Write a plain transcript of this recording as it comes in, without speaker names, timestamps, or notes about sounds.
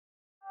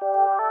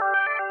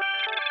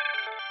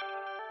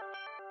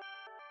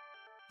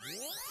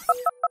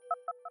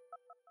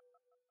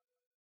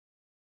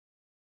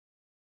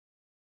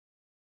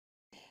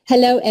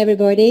Hello,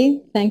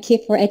 everybody. Thank you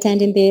for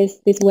attending this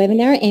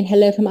webinar, and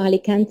hello from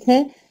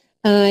Alicante.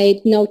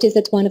 I noticed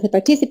that one of the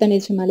participants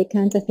is from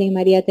Alicante, I think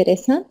Maria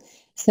Teresa.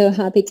 So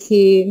happy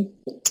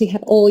to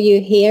have all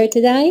you here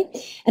today,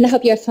 and I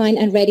hope you're fine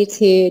and ready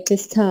to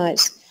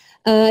start.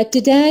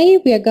 Today,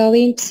 we are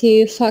going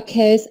to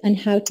focus on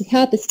how to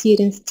help the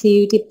students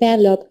to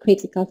develop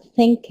critical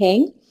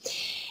thinking,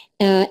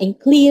 in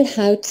CLIL,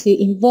 how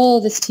to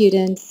involve the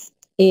students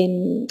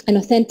in an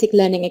authentic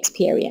learning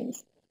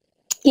experience.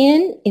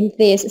 And in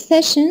these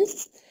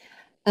sessions,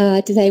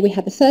 today we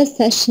have the first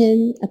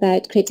session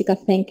about critical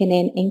thinking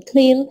in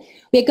CLIL.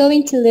 We're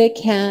going to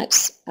look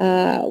at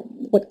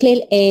what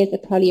CLIL is,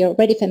 that probably you're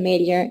already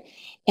familiar,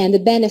 and the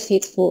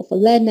benefits for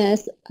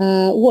learners,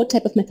 what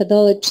type of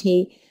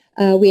methodology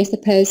we are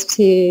supposed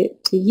to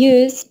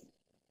use,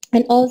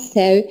 and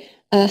also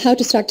how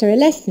to structure a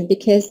lesson,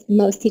 because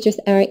most teachers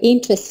are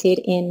interested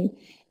in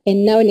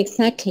knowing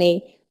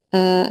exactly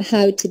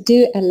how to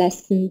do a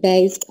lesson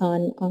based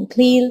on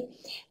CLIL,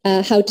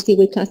 how to deal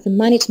with classroom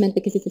management,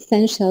 because it's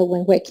essential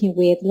when working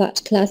with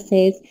large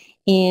classes,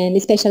 and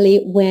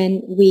especially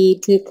when we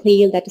do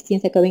CLIL, that the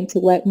students are going to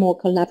work more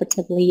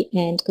collaboratively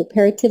and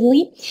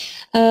cooperatively.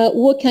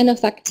 What kind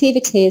of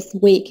activities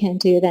we can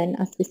do then,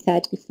 as we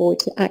said before,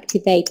 to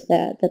activate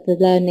the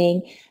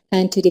learning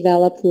and to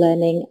develop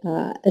learning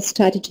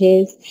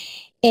strategies,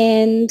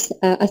 and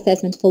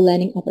assessment for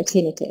learning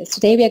opportunities.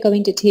 Today we are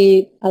going to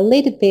do a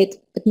little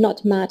bit, but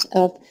not much,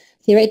 of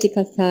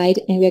theoretical side,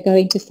 and we are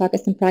going to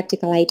focus on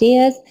practical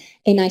ideas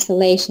in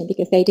isolation,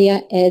 because the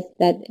idea is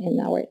that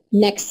in our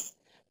next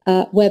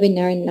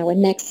webinar, in our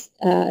next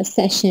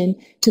session,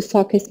 to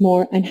focus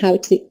more on how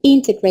to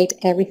integrate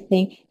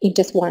everything in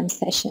just one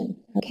session,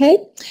 okay?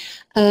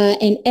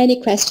 And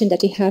any question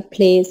that you have,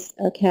 please,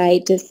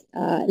 okay, just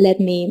let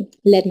me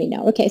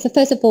know. Okay, so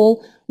first of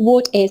all,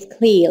 what is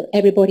CLIL?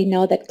 Everybody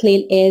know that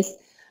CLIL is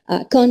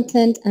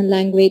content and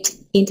language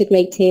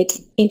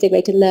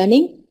integrated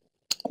learning.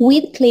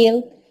 With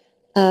CLIL,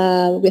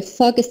 we're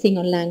focusing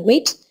on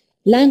language.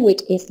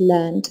 Language is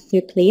learned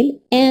through CLIL,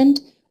 and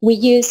we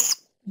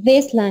use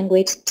this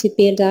language to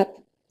build up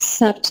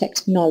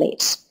subject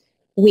knowledge,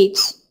 which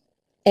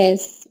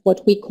is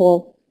what we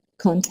call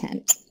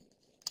content.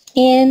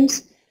 And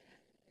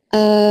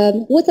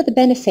what are the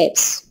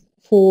benefits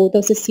for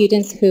those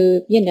students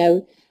who,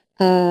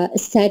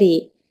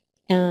 study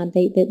and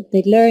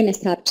they learn a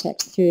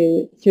subject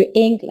through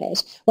English?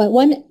 Well,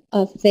 one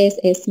of this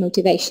is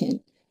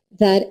motivation,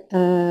 that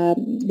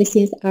the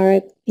students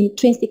are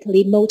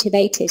intrinsically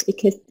motivated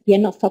because we are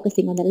not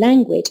focusing on the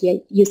language, we are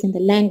using the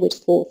language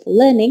for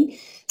learning.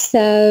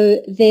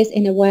 So this,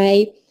 in a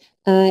way,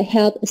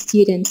 help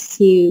students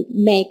to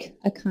make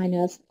a kind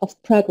of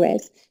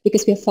progress,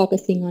 because we are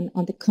focusing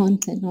on the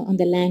content, not on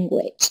the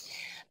language.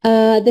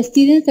 The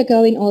students are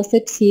going also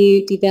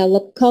to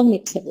develop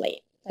cognitively.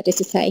 That is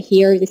to say,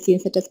 here the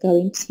students are just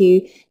going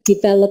to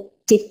develop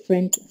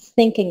different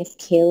thinking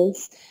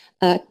skills,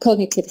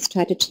 cognitive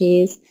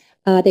strategies.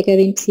 They're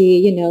going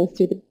to,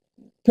 through the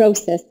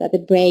process that the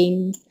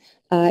brains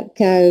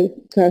go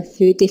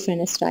through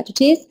different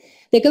strategies.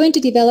 They're going to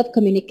develop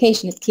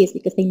communication skills,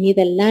 because they need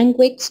the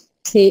language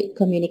to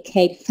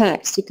communicate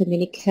facts, to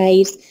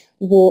communicate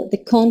what the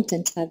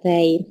content that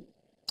they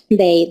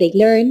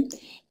learn.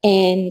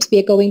 And we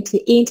are going to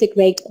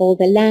integrate all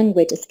the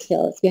language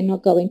skills. We are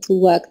not going to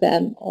work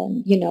them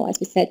on, as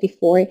we said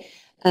before,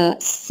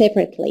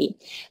 separately.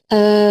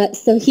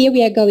 So here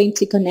we are going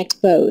to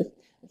connect both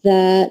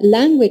the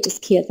language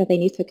skills that they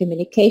need for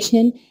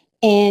communication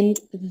and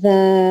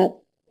the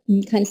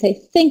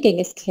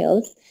thinking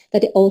skills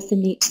that they also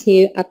need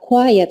to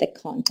acquire the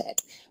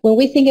content. When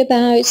we think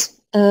about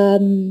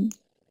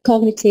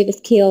cognitive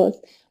skills,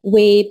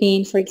 we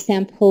mean, for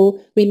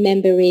example,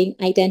 remembering,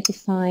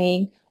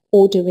 identifying,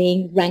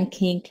 ordering,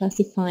 ranking,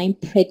 classifying,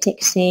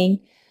 predicting,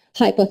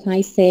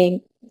 hypothesizing,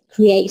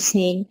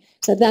 creating.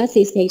 So that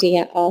is the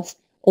idea of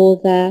all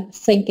the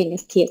thinking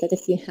skills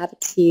that you have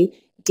to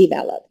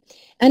develop.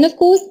 And of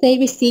course, they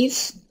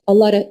receive a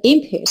lot of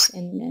input,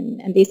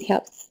 and this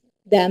helps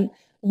them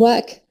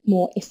work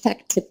more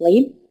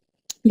effectively,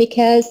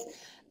 because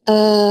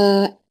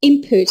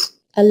input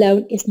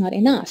alone is not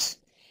enough.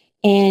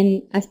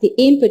 And as the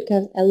input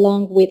goes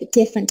along with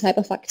different type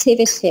of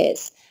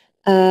activities,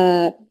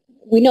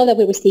 we know that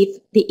we receive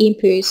the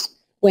input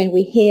when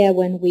we hear,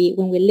 when we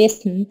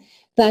listen,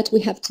 but we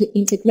have to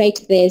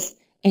integrate this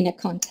in a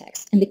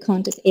context. And the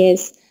context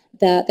is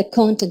the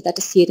content that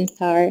the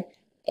students are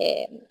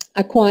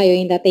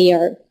acquiring, that they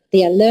are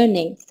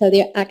learning. So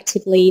they are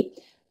actively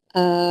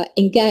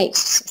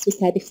engaged, as we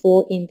said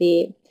before, in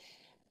the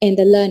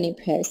learning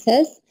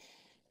process,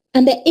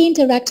 and they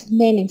interact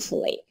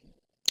meaningfully.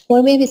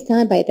 What we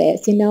understand by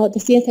this, the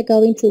students are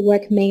going to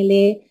work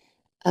mainly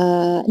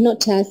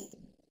not just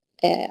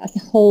as a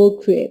whole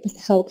group, as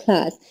a whole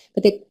class,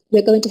 but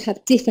we're going to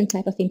have different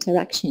type of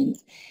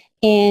interactions.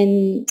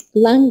 And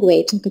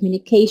language and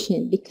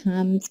communication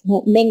becomes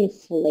more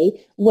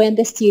meaningfully when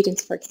the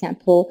students, for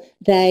example,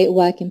 they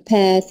work in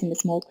pairs, in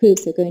small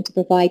groups. They're going to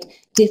provide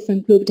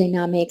different group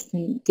dynamics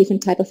and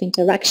different type of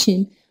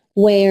interaction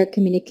where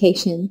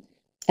communication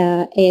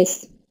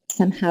is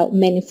somehow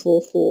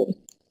meaningful for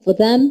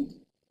them.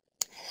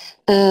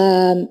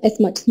 It's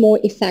much more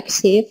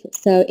effective.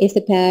 So it's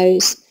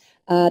about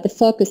the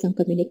focus on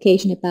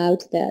communication,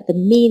 about the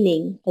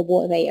meaning of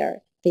what they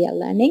are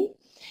learning.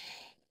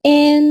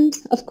 And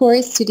of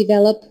course, to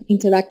develop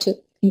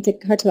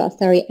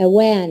intercultural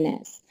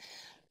awareness.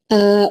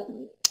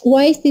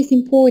 Why is this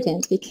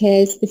important?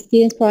 Because the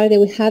students probably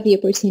will have the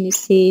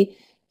opportunity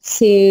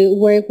to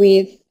work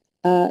with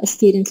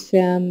students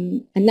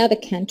from another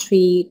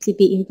country, to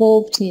be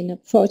involved in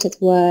project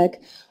work,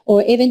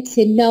 or even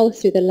to know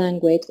through the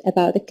language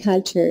about the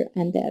culture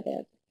and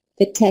the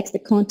text, the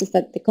content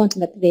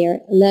that they're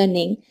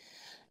learning,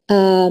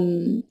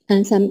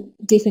 and some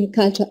different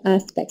cultural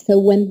aspects. So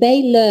when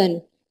they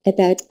learn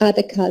about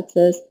other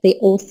cultures, they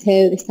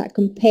start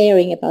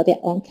comparing about their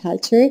own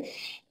culture,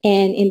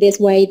 and in this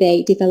way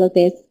they develop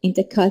this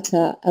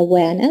intercultural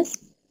awareness.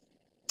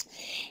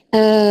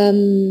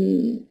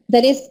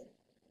 That is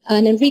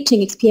an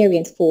enriching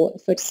experience for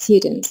the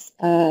students,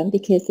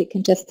 because they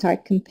can just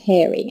start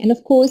comparing. And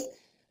of course,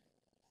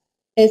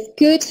 it's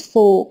good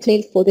for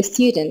the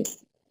students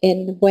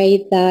in the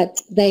way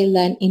that they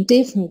learn in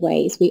different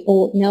ways. We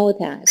all know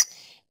that.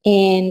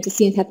 And the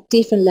students have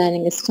different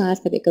learning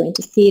styles that we're going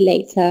to see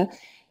later.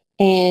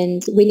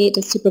 And we need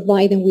just to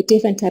provide them with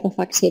different type of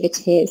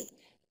activities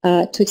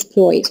to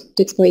exploit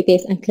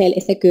this. And CLIL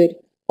is a good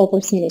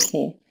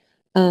opportunity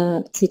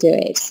to do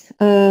it.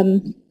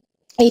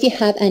 If you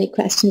have any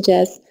questions,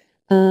 just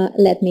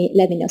let me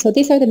know. So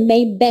these are the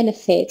main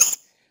benefits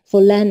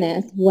for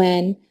learners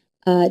when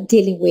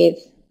dealing with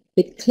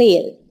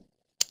CLIL.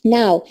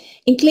 Now,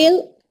 in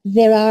CLIL,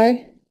 there are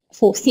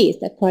 4 C's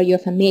that probably you're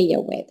familiar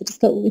with. I'll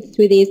just go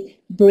through these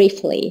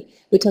briefly.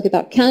 We talk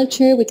about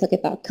culture, we talk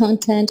about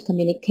content,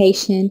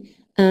 communication,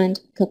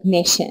 and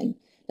cognition.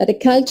 Now, the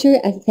culture,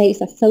 as I say,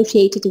 is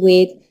associated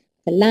with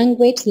the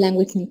language.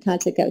 Language and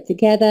culture go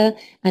together,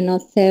 and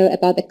also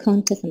about the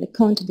context and the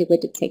content in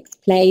which it takes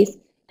place.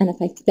 And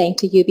as I explained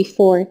to you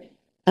before,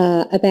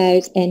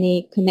 about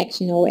any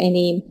connection or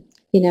any,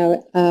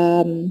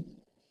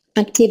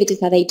 activities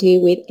that they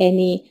do with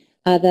any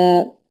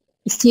other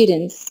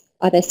students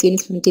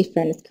from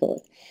different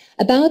schools.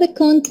 About the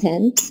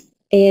content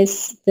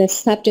is the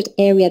subject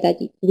area that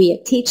we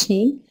are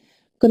teaching.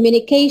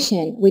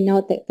 Communication, we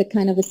know that the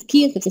kind of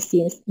skills that the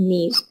students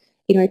need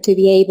in order to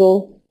be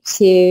able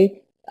to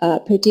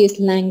produce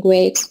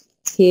language,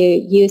 to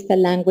use the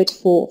language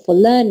for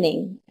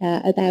learning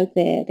about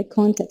the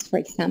context, for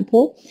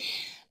example.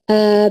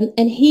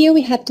 And here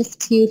we have just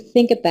to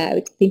think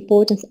about the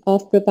importance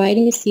of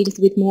providing the students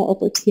with more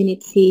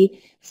opportunity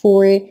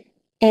for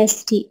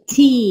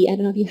STT. I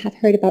don't know if you have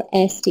heard about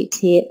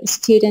STT,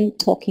 student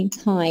talking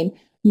time,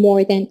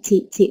 more than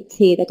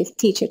TTT, that is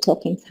teacher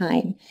talking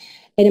time.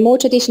 In a more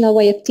traditional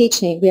way of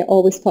teaching, we are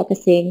always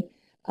focusing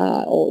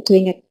or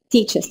doing a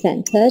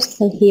teacher-centered.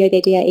 So here the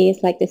idea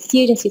is like the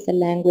students use the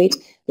language,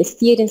 the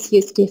students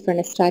use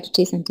different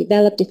strategies and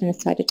develop different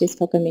strategies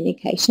for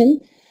communication.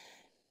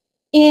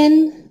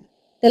 And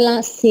the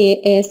last C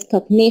is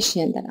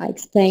cognition, that I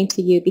explained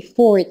to you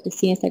before. The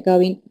students are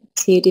going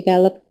to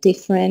develop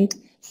different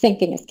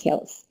thinking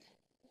skills,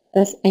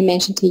 as I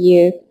mentioned to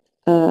you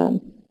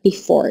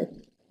before.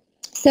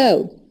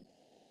 So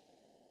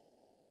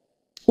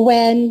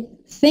when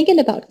thinking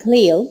about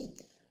CLIL,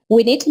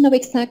 we need to know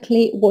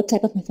exactly what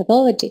type of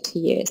methodology to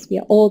use. We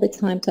are all the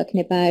time talking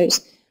about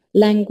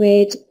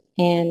language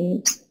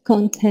and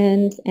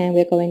content, and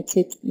we're going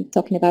to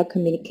talking about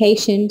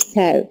communication.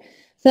 So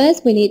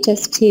first, we need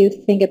just to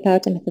think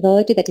about a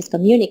methodology that is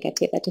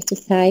communicative, that is to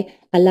say,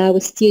 allow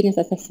students,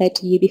 as I said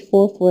to you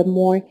before, for a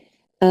more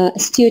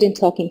student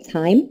talking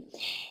time,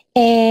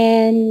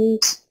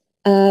 and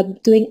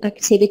doing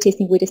activities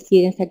in which the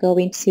students are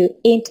going to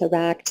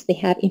interact. They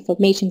have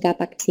information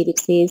gap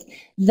activities.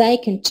 They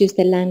can choose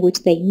the language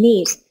they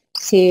need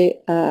to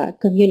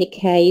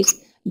communicate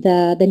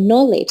the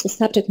knowledge, the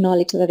subject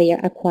knowledge that they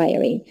are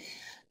acquiring.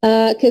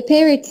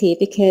 Cooperative,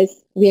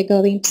 because we are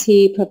going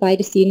to provide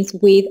the students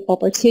with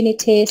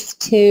opportunities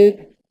to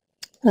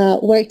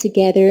work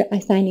together,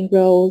 assigning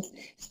roles,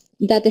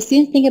 that the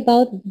students think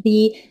about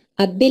the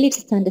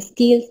abilities and the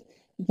skills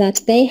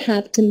that they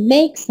have to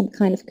make some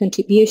kind of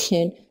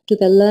contribution to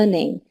the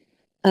learning.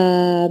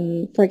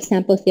 For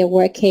example, if they're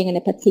working on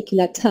a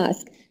particular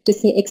task, to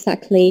see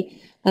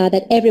exactly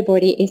that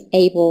everybody is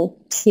able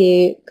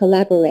to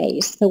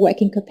collaborate. So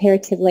working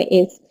cooperatively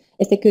is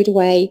a good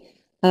way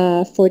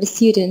for the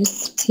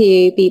students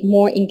to be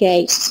more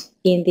engaged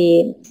in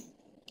the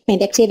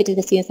activities.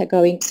 The students are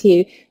going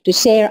to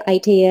share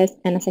ideas,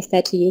 and as I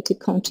said to you, to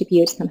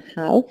contribute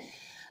somehow.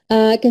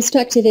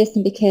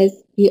 Constructivism, because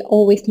you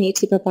always need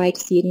to provide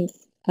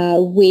students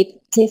with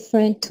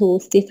different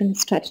tools, different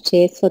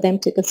strategies for them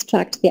to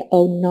construct their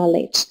own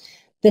knowledge.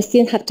 The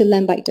students have to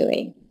learn by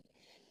doing.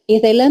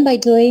 If they learn by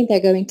doing, they're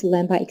going to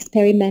learn by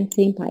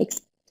experimenting, by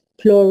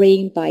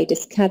exploring, by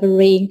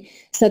discovering.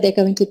 So they're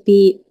going to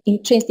be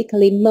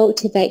intrinsically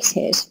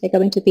motivated. They're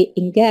going to be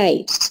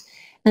engaged.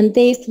 And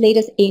this leads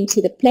us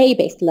into the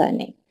play-based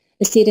learning.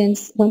 the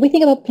students, when we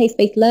think about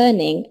place-based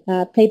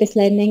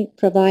learning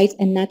provides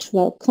a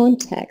natural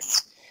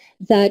context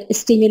that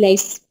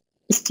stimulates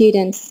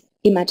students'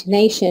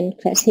 imagination,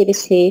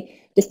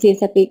 creativity. The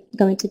students are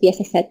going to be, as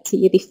I said to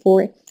you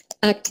before,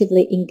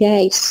 actively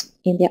engaged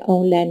in their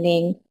own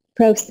learning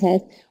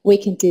process. We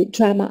can do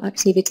drama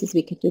activities,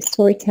 we can do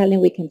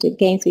storytelling, we can do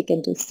games, we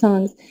can do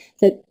songs.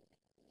 So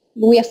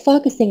we are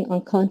focusing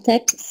on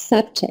content,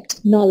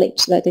 subject,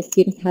 knowledge that the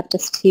students have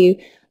just to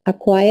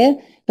acquire,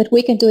 but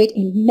we can do it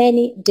in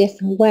many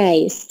different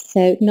ways.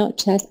 So not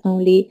just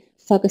only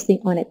focusing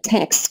on a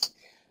text,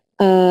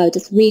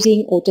 just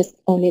reading or just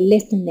only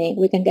listening.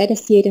 We can get the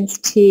students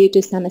to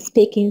do some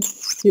speaking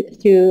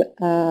through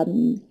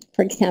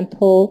for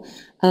example,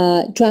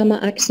 drama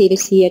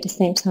activity at the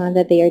same time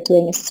that they are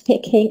doing a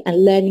speaking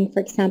and learning, for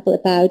example,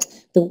 about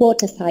the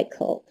water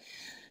cycle.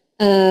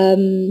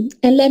 And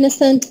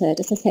learner-centered,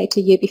 as I said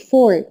to you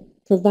before,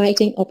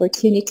 providing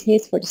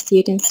opportunities for the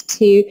students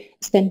to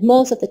spend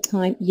most of the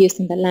time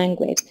using the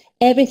language.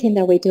 Everything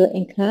that we do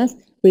in class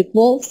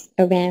revolves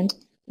around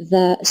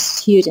the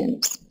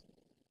students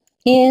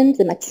and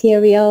the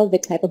material, the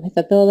type of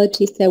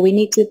methodology. So we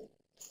need to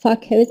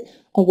focus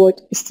on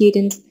what the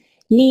students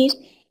need.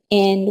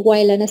 And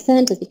why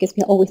learner-centered? Because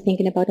we're always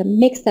thinking about a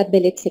mixed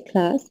ability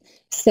class.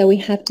 So we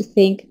have to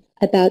think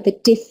about the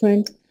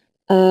different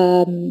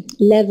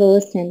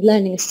levels and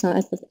learning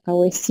styles that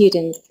our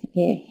students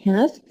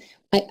have.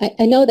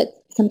 I know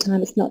that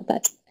sometimes it's not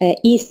that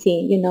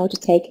easy, to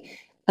take,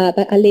 but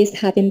at least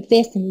having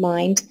this in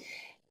mind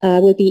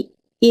will be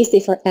easy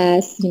for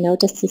us,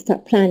 just to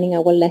start planning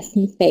our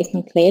lessons based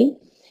on CLIL.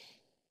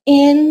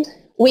 And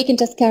we can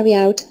just carry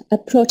out a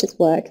project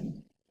work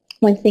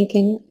when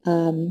thinking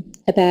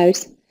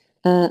about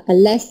a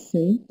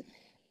lesson,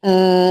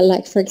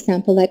 like, for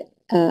example,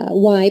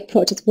 why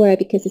project work,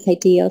 because it's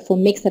ideal for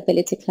mixed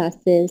ability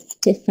classes,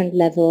 different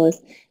levels,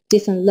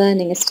 different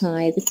learning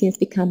styles. The students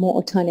become more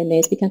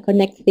autonomous. We can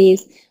connect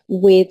these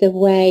with the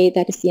way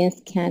that the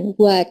students can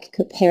work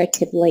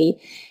cooperatively.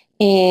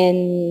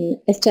 And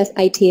it's just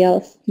ideal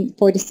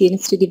for the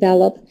students to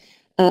develop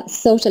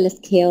social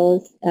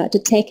skills, to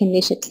take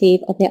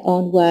initiative of their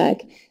own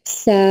work.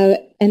 So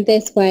in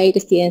this way, the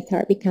students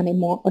are becoming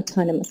more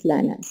autonomous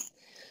learners.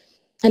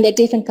 And there are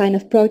different kind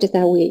of projects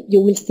that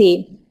you will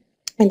see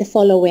in the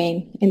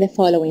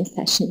following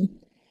session.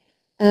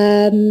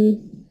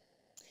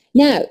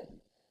 Now,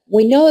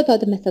 we know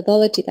about the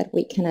methodology that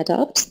we can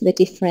adopt, the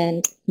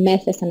different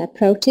methods and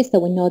approaches. So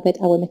we know that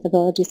our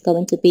methodology is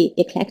going to be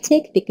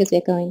eclectic because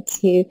we're going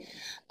to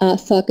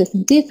focus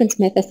on different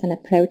methods and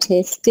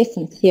approaches,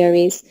 different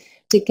theories,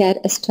 to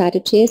get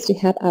strategies to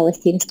help our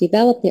students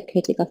develop their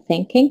critical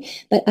thinking.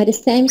 But at the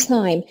same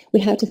time, we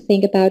have to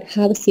think about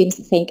how students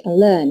think and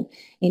learn.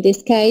 In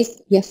this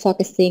case, we are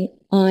focusing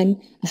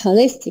on a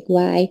holistic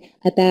way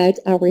about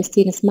our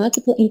students'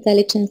 multiple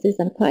intelligences.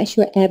 I'm quite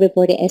sure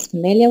everybody is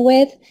familiar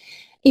with.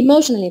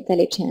 Emotional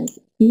intelligence.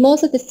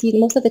 Most of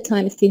the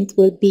time, students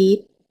will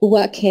be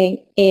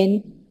working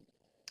in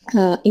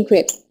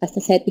groups, as I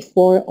said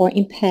before, or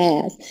in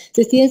pairs.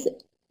 So students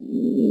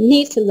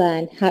need to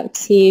learn how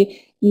to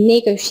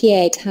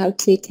negotiate, how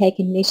to take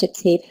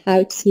initiative,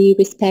 how to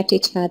respect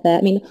each other.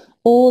 I mean,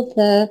 all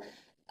the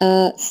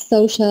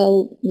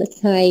social,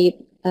 let's say,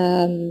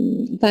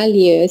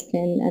 values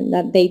and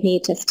that they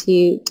need just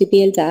to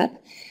build up.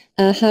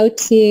 How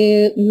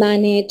to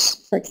manage,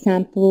 for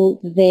example,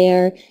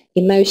 their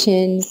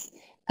emotions,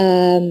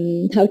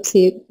 how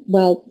to,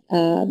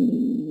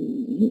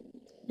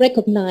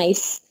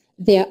 recognize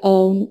their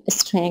own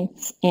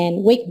strengths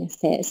and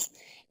weaknesses.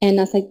 And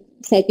as I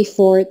said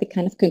before, the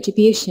kind of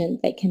contribution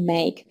they can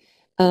make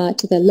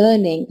to the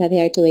learning that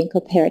they are doing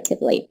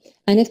cooperatively.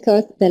 And of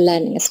course, the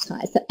learning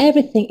style. So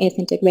everything is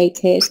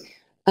integrated,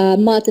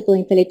 multiple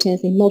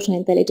intelligence, emotional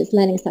intelligence,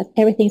 learning styles,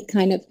 everything's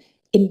kind of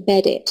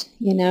embedded,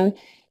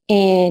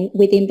 and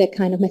within the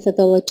kind of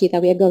methodology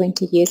that we are going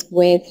to use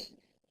with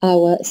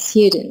our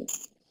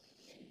students.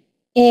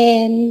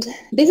 And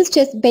this is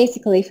just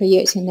basically for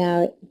you to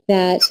know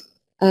that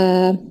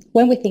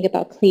when we think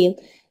about CLIL,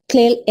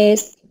 CLIL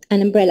is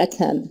an umbrella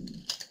term.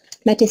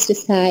 That is to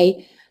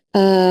say,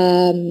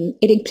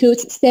 it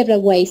includes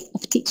several ways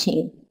of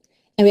teaching.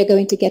 And we're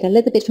going to get a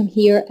little bit from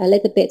here, a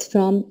little bit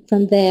from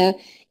there,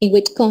 in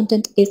which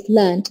content is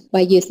learned by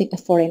using a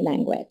foreign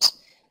language.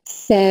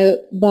 So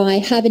by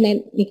having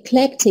an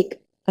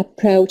eclectic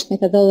approach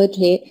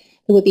methodology,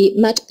 it will be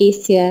much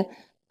easier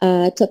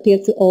to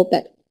appeal to all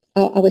that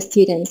our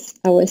students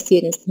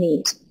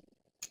need.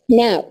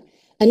 Now,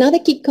 another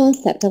key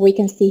concept that we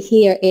can see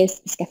here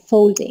is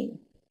scaffolding,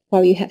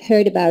 or you have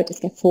heard about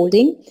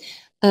scaffolding,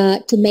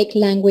 to make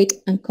language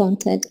and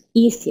content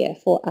easier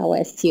for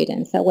our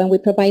students. So when we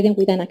provide them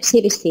with an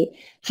activity,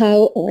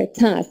 or a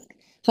task,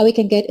 how we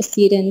can get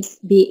students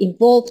be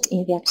involved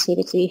in the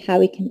activity, how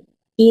we can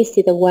ease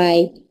the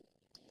way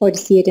for the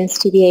students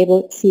to be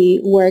able to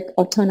work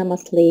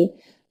autonomously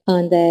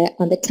on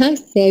the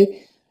task. So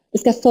the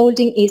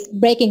scaffolding is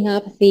breaking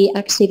up the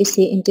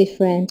activity in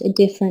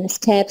different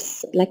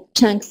steps, like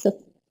chunks of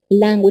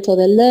language or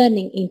the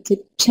learning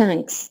into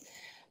chunks.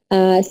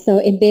 So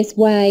in this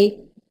way,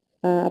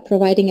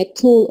 providing a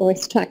tool or a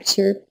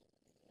structure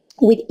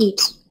with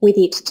each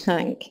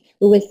chunk.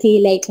 We will see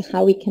later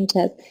how we can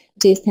just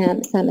do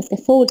some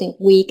scaffolding.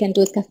 We can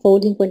do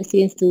scaffolding when the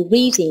students do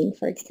reading,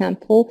 for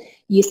example,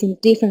 using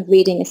different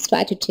reading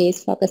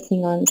strategies,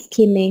 focusing on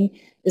skimming,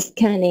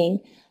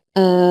 scanning,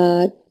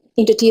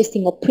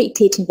 introducing or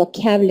pre-teaching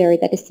vocabulary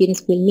that the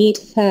students will need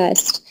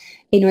first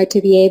in order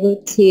to be able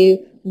to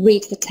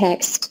read the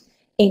text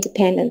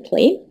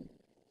independently.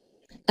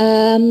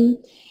 And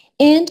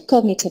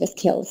cognitive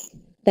skills.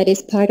 That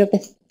is part of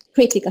the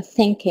critical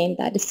thinking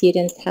that the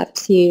students have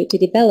to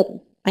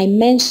develop. I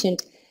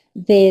mentioned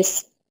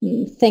these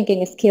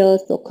thinking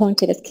skills or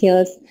cognitive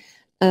skills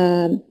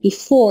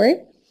before.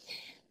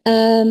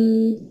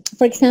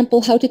 For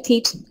example, how to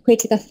teach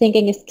critical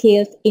thinking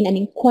skills in an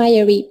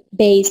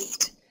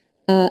inquiry-based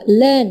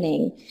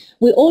learning.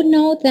 We all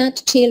know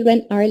that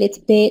children are a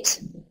little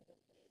bit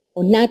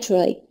or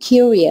naturally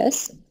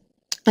curious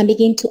and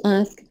begin to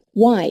ask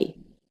why.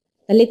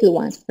 The little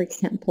ones, for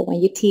example,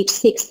 when you teach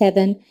 6,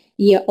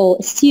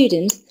 7-year-old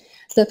students,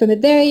 so from a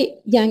very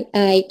young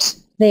age,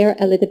 they're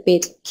a little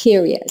bit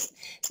curious.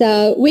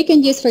 So we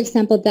can use, for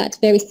example, that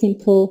very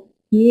simple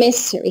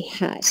mystery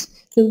hat.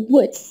 So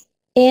what's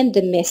in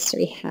the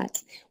mystery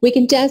hat? We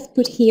can just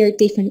put here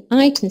different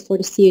items for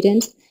the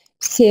students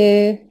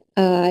to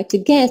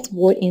guess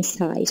what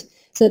inside.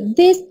 So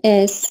this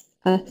is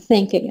a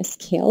thinking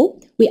skill.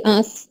 We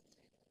ask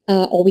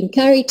or we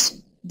encourage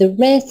the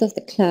rest of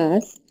the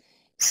class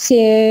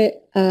to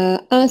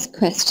ask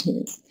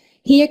questions.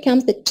 Here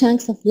comes the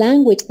chunks of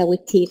language that we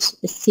teach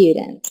the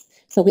students.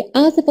 So we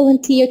asked the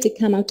volunteer to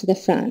come out to the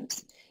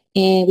front,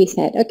 and we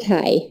said,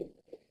 okay,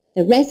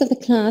 the rest of the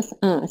class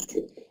asked,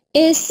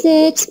 is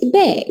it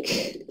big?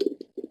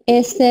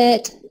 Is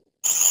it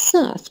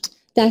soft?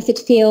 Does it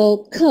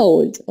feel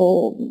cold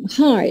or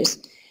hard?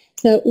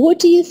 So what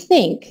do you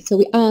think? So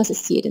we asked the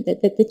student,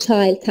 the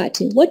child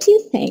touching, what do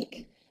you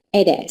think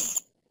it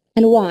is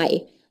and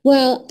why?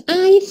 Well,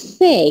 I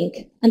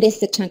think, and this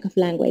is a chunk of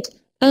language,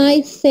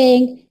 I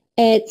think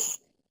it's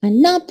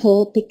an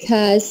apple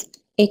because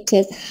it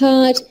is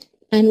hard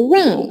and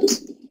round.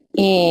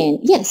 And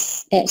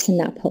yes, it's an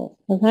apple,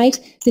 all right?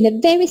 So in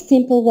a very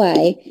simple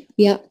way,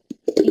 we are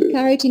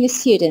encouraging the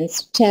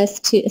students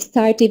just to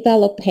start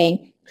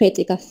developing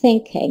critical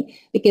thinking,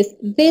 because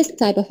this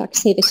type of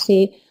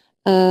activity,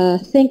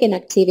 thinking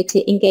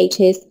activity,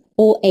 engages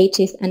all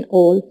ages and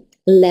all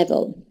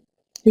levels.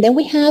 Then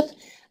we have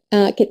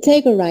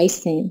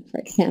categorizing, for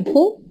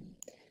example.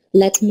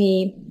 Let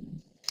me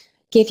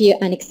give you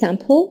an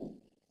example.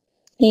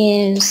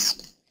 And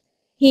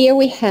here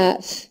we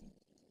have,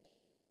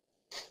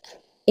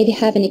 if you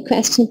have any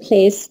question,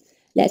 please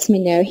let me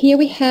know. Here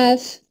we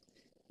have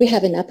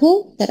an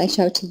apple that I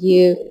showed to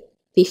you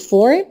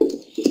before.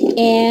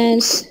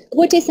 And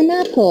what is an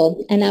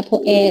apple? An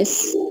apple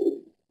is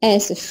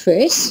a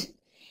fruit,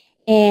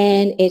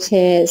 and it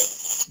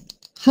is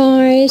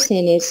hard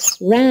and it's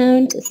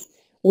round,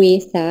 we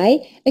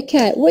say.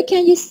 Okay, what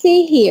can you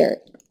see here?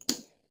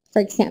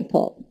 For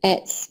example,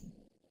 it's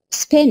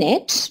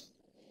spinach,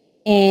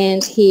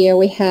 and here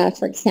we have,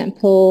 for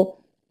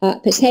example, a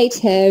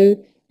potato,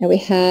 and we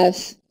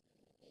have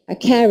a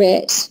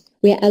carrot.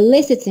 We are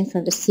eliciting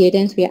from the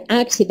students, we are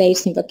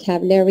activating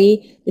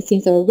vocabulary. The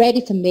students are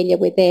already familiar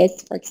with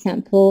this, for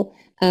example,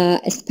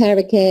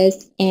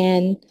 asparagus,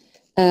 and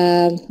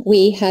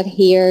we have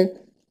here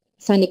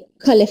funny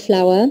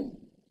cauliflower.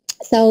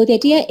 So the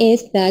idea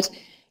is that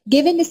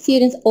giving the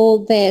students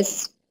all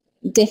these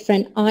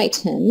different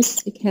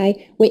items,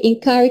 okay, we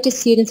encourage the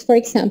students, for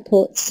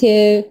example,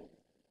 to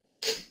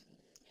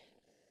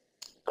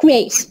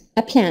create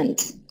a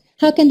plant.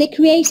 How can they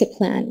create a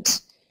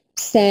plant?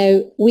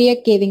 So we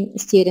are giving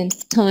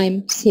students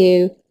time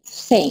to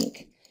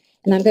think.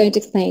 And I'm going to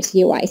explain to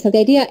you why. So the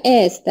idea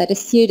is that the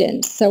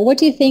students, so what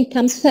do you think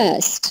comes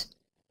first?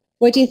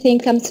 What do you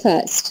think comes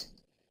first?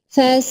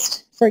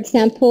 First, for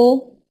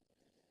example,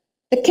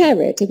 the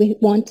carrot, if we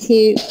want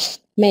to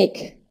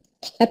make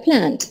a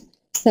plant.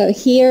 So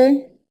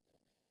here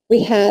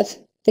we have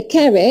the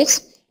carrot,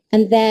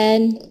 and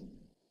then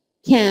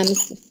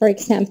comes, for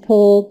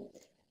example,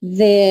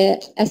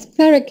 the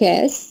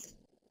asparagus.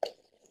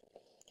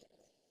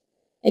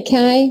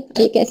 Okay,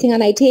 are you getting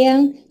an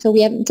idea? So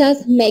we are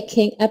just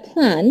making a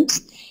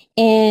plant,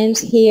 and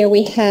here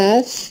we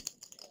have,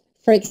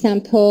 for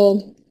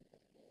example,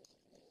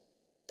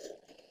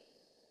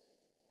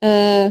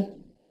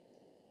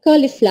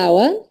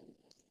 cauliflower.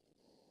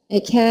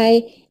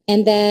 Okay,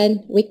 and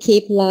then we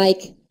keep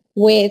like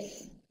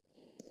with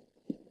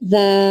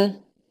the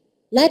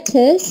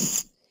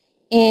lettuce,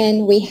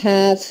 and we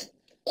have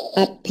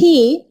a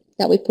pea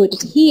that we put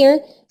it here.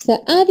 So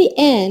at the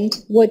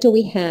end, what do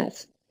we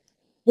have?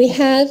 We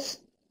have,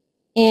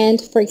 and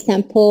for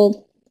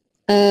example,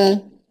 a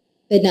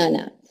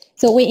banana.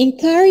 So we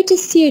encourage the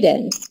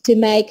students to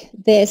make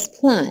this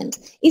plant.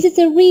 Is it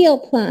a real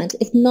plant?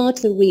 It's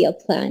not a real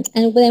plant.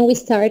 And then we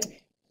start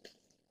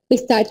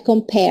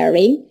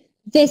comparing.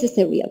 This is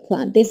a real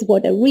plant. This is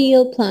what a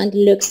real plant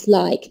looks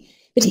like.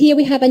 But here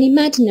we have an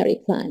imaginary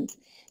plant.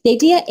 The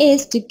idea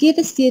is to give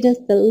the students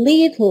the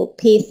little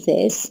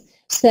pieces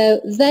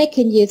so they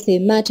can use their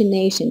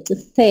imagination to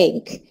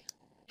think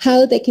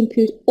how they can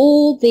put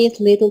all these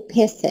little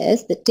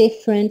pieces, the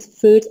different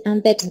fruits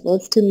and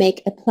vegetables, to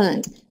make a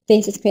plant.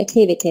 This is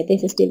creativity.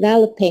 This is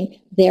developing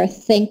their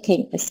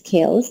thinking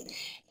skills.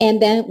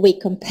 And then we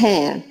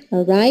compare,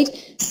 all right?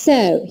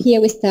 So here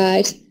we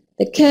start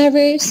the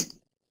carrot,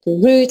 the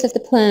roots of the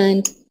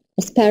plant,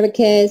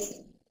 asparagus,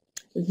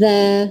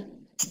 the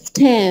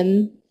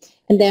stem,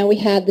 and then we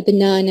have the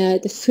banana,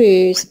 the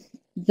fruit,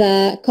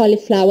 the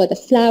cauliflower, the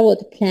flower of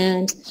the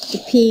plant,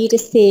 the pea, the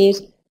seed,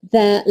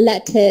 the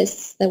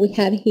lettuce that we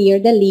have here,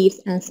 the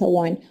leaves, and so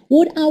on.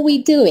 What are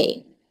we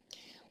doing?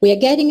 We are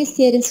getting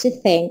students to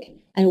think,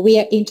 and we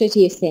are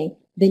introducing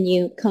the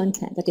new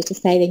content, that is to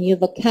say, the new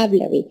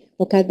vocabulary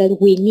that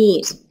we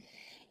need.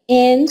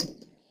 And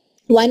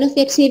one of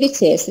the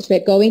activities that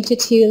we're going to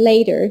do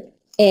later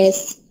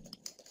is,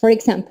 for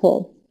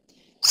example,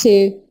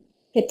 to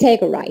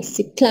categorize,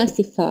 to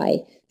classify.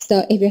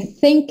 So if you're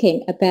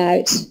thinking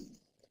about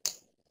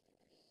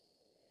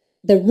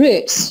the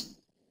roots,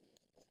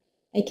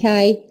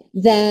 okay,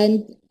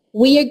 then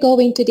we are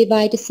going to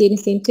divide the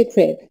students into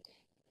groups.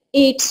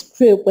 Each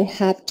group will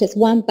have just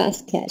one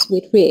basket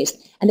with roots,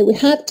 and then we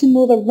have to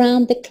move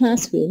around the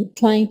classroom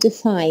trying to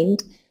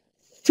find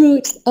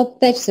fruits of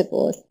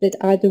vegetables that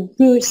are the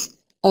roots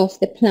of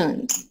the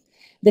plant.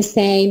 The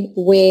same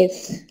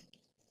with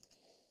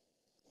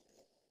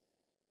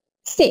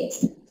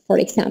seeds, for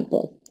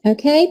example.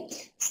 Okay,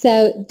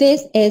 so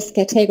this is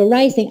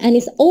categorizing, and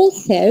it's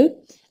also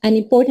an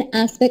important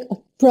aspect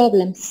of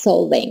problem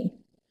solving.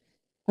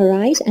 All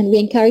right, and we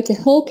encourage the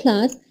whole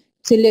class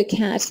to look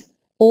at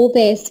all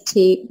this,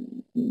 to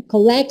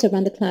collect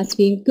around the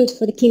classroom, good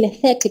for the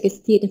kinesthetic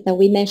students that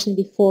we mentioned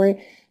before,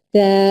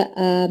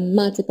 the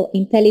multiple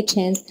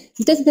intelligence.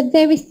 So this is a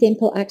very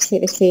simple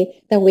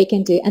activity that we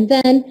can do. And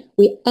then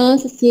we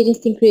ask the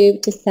students in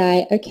group to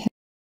say, okay,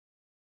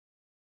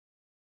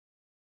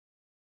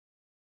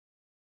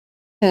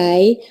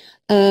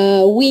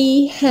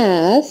 we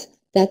have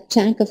that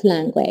chunk of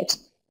language.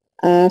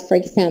 For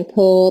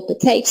example,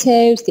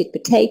 potato, sweet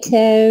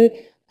potato,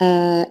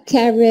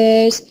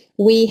 carrot,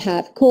 we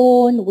have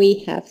corn,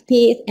 we have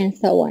peas, and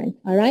so on,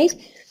 all right?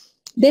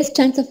 This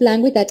chunks of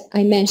language that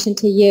I mentioned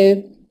to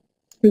you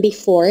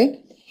before.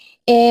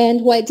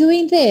 And while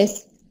doing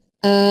this,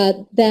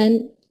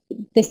 then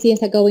the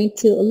students are going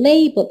to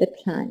label the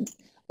plants.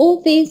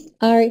 All these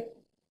are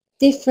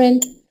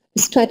different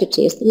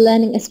strategies,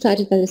 learning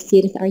strategies that the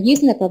students are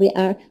using that probably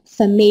are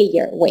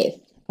familiar with,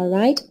 all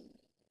right?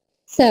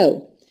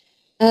 So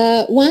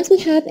once we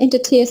have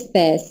introduced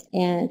this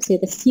to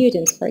the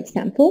students, for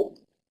example,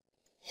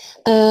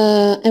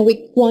 and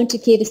we want to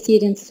give the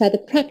students further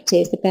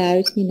practice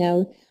about,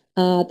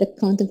 the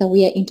content that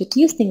we are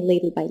introducing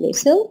little by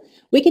little,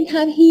 we can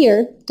have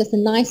here just a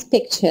nice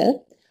picture.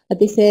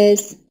 This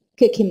is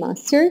Cookie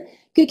Monster.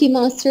 Cookie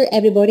Monster,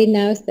 everybody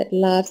knows that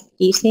loves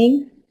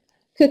eating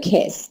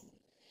cookies.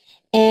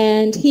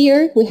 And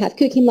here we have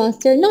Cookie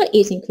Monster not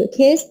eating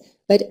cookies,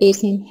 but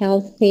eating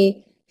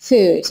healthy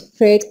food,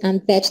 fruit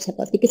and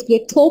vegetables, because we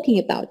are talking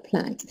about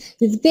plants.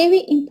 It's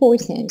very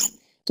important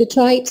to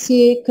try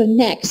to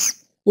connect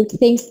with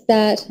things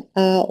that,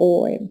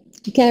 or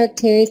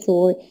characters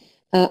or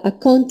a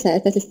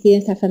context that the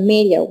students are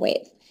familiar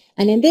with.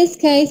 And in this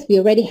case, we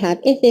already have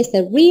if it's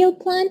a real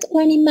plant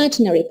or an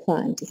imaginary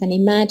plant. It's an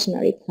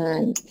imaginary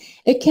plant.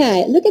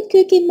 Okay, look at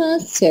Cookie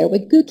Monster.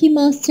 What Cookie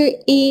Monster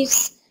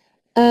is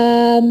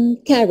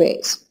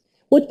carrot.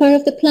 What part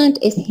of the plant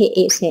is he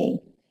eating?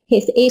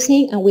 He's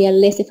eating, and we are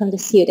listening from the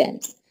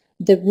students,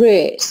 the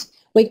root.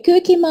 When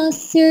Cookie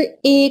Monster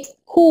eats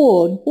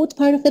corn, what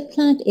part of the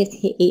plant is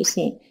he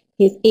eating?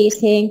 He's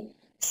eating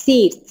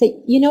seeds. So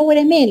you know what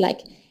I mean?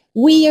 Like,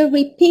 we are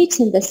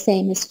repeating the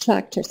same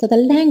structure, so the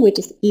language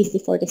is easy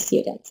for the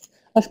students.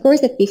 Of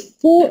course, that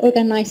before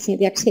organizing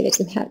the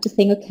activity, we have to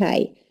think,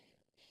 okay,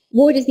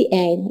 what is the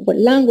aim? What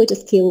language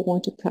skill we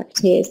want to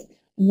practice?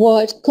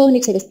 What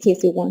cognitive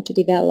skills we want to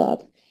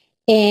develop?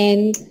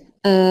 And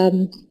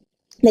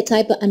the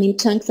type of,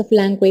 chunks of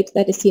language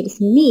that the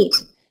students need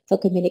for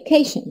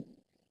communication,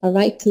 all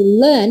right, to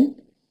learn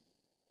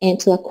and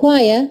to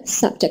acquire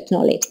subject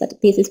knowledge.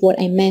 But this is what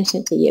I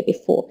mentioned to you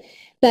before.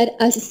 But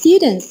as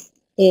students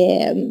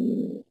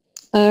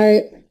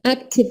are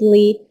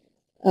actively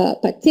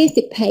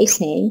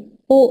participating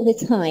all the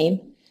time,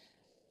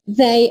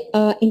 they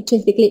are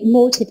intrinsically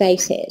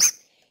motivated.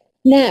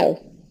 Now,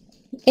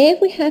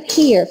 if we have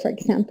here, for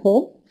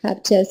example,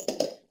 have just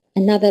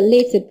another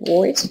little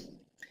board,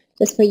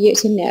 just for you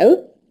to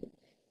know.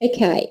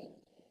 Okay.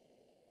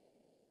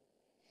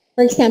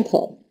 For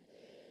example,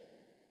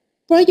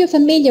 are you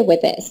familiar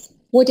with this?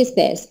 What is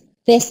this?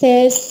 This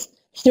is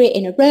 3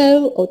 in a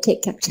row, or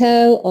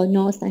tic-tac-toe, or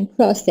noughts and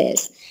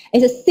crosses.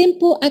 It's a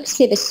simple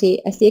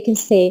activity, as you can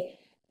see,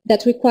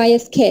 that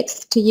requires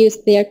kids to use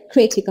their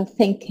critical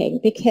thinking,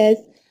 because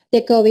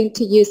they're going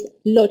to use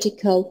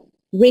logical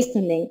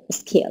reasoning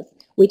skills.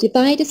 We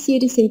divide the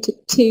students into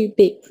 2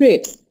 big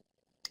groups.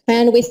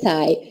 And we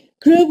say,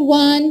 group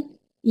 1,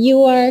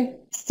 you are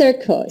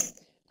circles.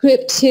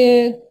 Group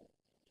 2,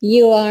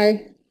 you are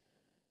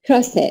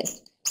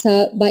crosses.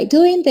 So by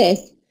doing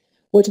this,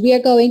 what we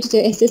are going to do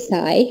is to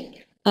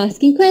say,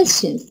 asking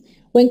questions.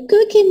 When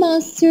Cookie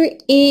Monster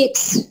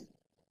eats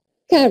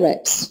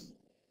carrots,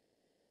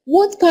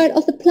 what part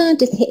of the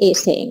plant is he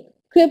eating?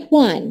 Group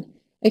 1.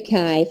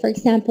 Okay, for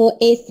example,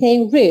 it's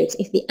saying root.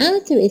 If the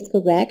answer is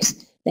correct,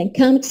 then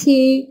come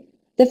to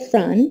the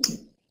front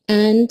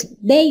and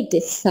they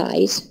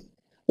decide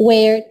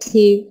where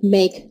to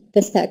make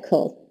the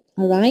circle.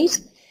 All right?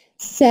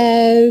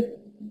 So,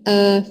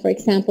 for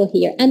example,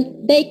 here,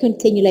 and they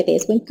continue like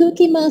this. When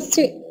Cookie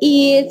Monster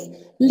eats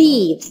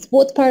leaves,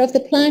 what part of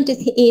the plant is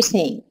he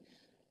eating?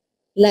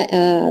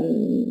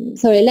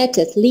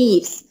 Lettuce,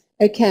 leaves.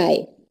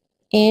 Okay.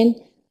 And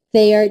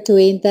they are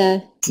doing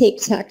the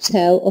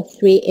tic-tac-toe of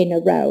 3 in a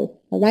row.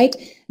 All right?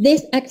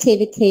 This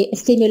activity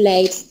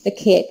stimulates the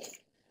kids'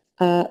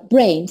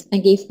 brains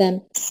and gives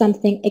them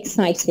something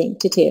exciting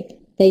to do.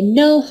 They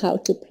know how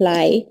to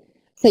play,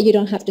 so you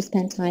don't have to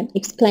spend time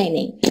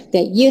explaining.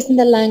 They're using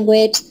the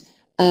language.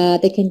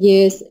 They can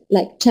use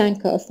like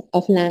chunks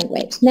of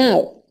language.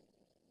 Now,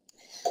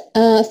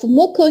 for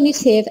more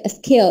cognitive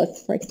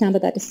skills, for example,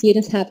 that the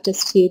students have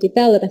just to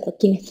develop, and for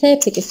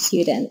kinesthetic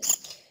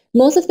students,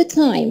 most of the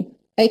time,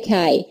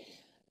 okay,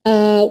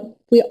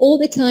 we're all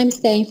the time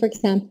saying, for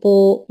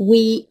example,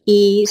 we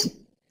eat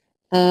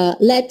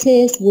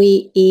lettuce,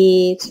 we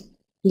eat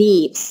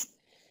leaves.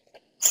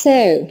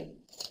 So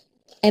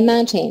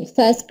imagine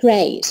first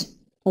grade,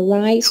 all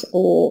right,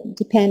 or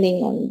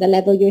depending on the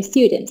level of your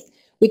students,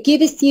 we give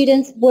the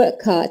students word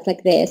cards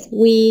like this.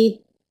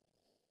 We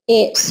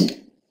eat,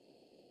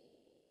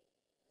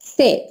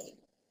 sit.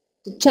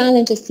 To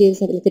challenge the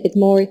students a little bit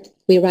more,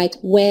 we write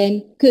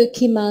when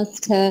Cookie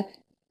Monster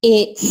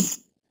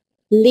eats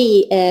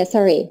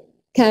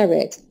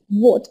carrot.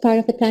 What part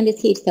of the plant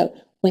is he? So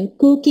when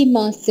Cookie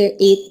Monster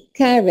eats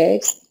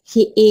carrots,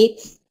 he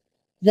eats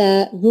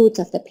the root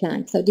of the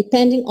plant. So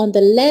depending on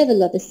the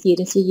level of the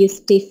students, you use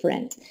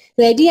different.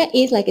 The idea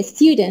is like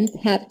students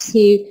have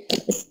to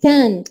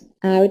stand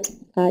out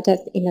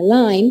just in a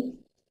line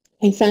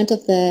in front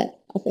of the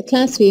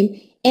classroom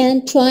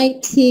and try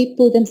to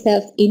put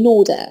themselves in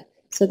order.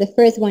 So the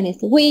first one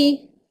is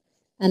we,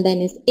 and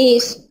then is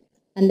it,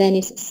 and then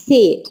is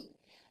sit.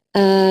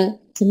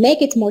 To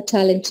make it more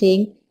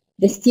challenging,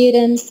 the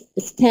students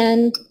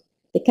stand,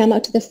 they come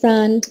out to the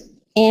front,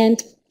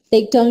 and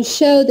they don't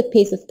show the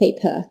piece of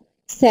paper.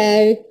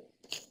 So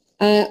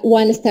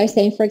one starts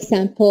saying, for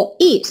example,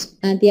 eat,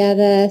 and the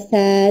other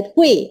said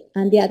we,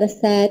 and the other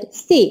said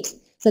sit.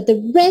 So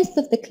the rest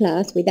of the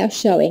class, without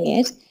showing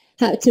it,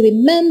 have to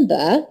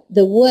remember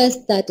the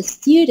words that the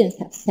students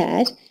have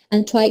said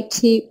and try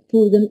to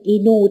put them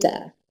in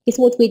order. It's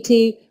what we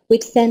do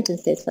with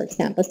sentences, for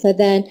example. So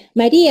then,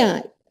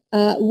 Maria,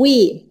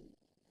 we,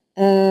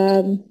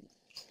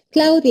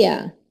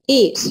 Claudia,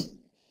 eat,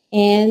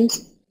 and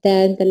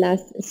then the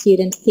last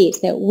student sits.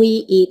 So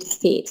we eat,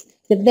 sit.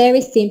 It's a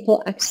very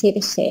simple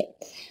activity.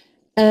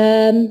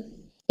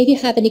 If you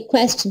have any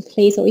questions,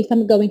 please, or if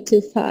I'm going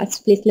too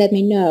fast, please let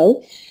me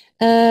know.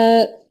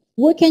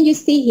 What can you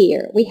see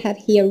here? We have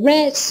here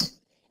red,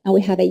 and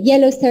we have a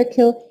yellow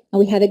circle, and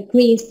we have a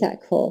green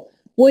circle.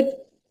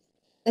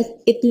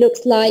 It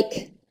looks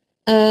like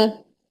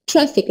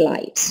traffic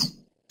lights.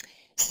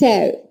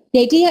 So the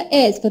idea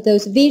is for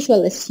those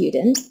visual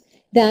students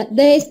that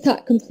they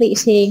start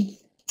completing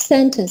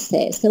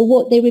sentences. So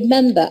what they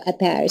remember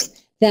about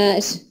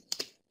that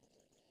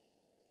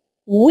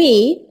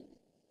we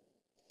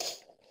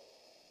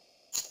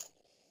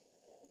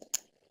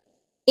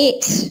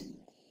eat,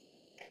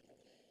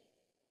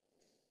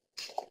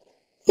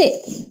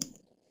 sits.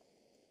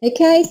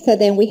 Okay, so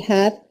then we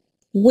have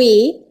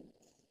we,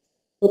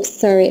 oops,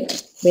 sorry,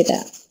 with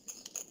that.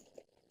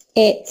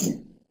 It,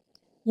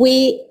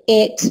 we,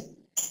 it,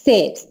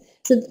 sit.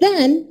 So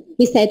then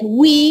we said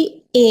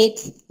we eat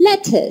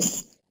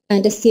lettuce,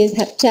 and the students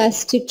have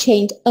just to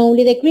change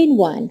only the green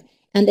one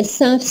and the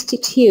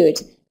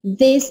substitute.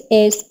 This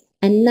is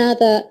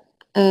another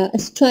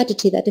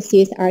strategy that the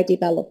students are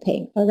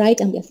developing, all right?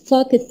 And we're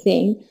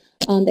focusing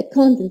on the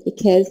content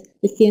because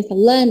the students are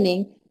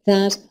learning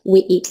that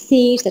we eat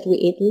seeds, that we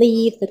eat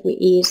leaves, that we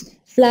eat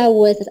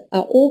flowers, that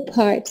are all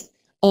parts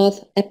of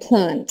a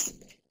plant.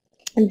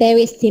 And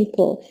very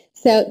simple.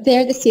 So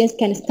there the students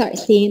can start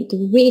seeing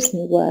the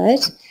written word,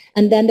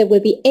 and then they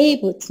will be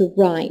able to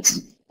write.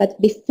 But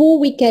before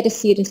we get the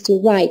students to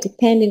write,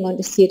 depending on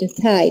the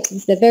student's height,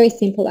 it's a very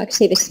simple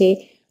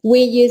activity.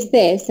 We use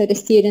this so the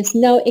students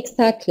know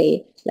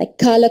exactly, like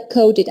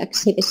color-coded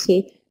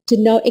activity, to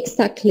know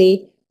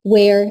exactly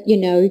where,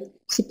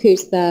 to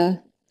put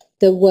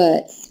the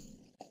words,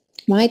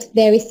 right?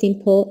 Very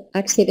simple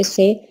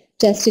activity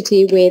just to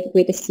do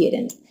with the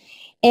students.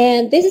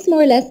 And this is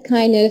more or less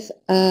kind of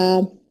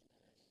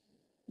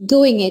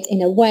doing it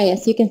in a way,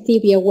 as you can see,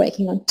 we are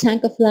working on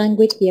chunk of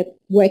language, we are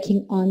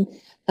working on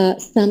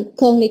some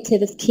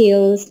cognitive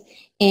skills,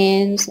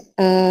 and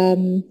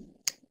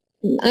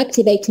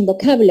activating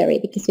vocabulary,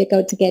 because we're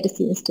going to get the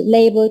students to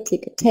label, to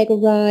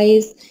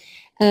categorize.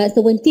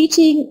 So when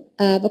teaching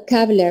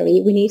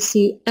vocabulary, we need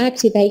to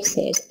activate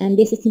it. And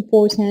this is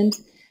important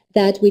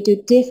that we do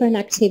different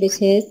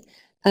activities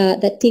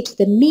that teach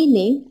the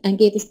meaning and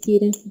give the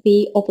students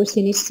the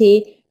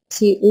opportunity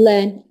to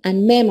learn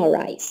and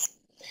memorize.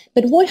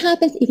 But what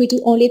happens if we do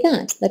only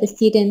that the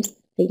students,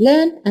 they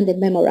learn and they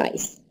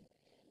memorize?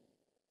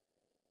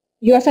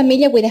 You are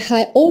familiar with the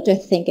high order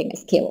thinking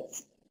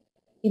skills.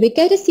 If we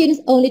get the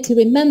students only to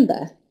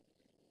remember,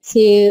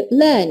 to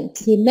learn,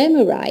 to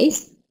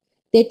memorize,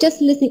 they're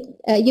just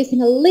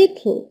using a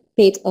little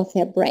bit of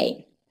their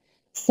brain.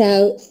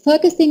 So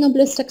focusing on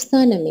Bloom's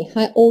taxonomy,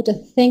 high order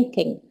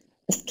thinking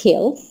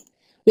skills,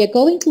 we are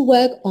going to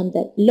work on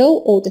the low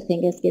order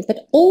thinking skills,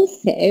 but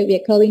also we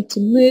are going to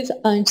move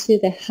on to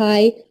the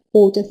high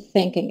order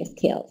thinking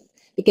skills,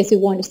 because we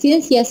want the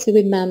students, yes, to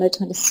remember,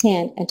 to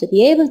understand, and to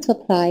be able to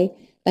apply,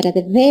 but at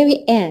the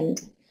very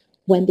end,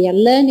 when they are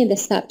learning the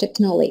subject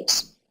knowledge,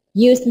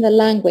 using the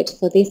language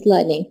for this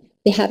learning,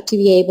 they have to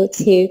be able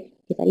to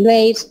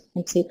evaluate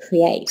and to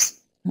create.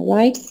 All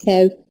right,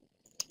 so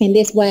in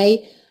this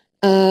way,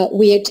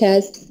 we are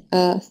just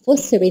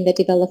fostering the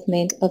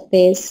development of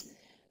these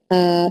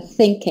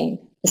thinking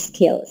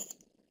skills.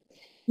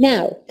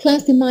 Now,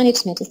 classroom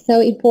management is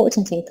so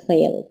important in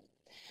CLIL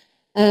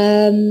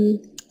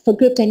for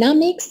group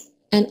dynamics,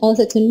 and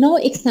also to know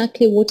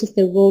exactly what is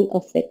the role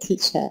of the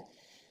teacher.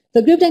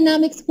 For group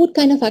dynamics, what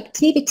kind of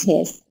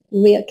activities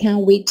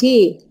can we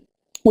do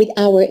with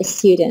our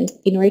students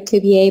in order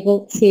to be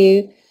able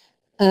to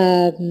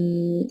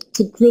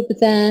group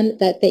them,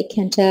 that they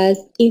can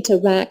just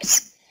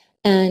interact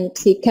and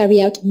to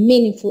carry out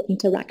meaningful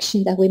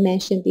interaction that we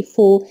mentioned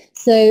before.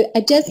 So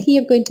I just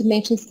here going to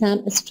mention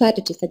some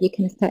strategies that you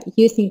can start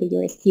using with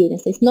your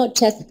students. It's not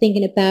just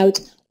thinking about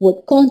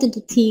what content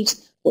to teach,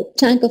 what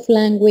chunk of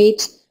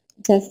language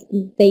just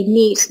they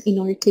need in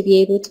order to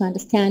be able to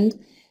understand,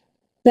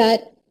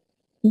 but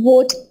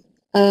what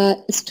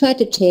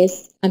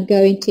strategies I'm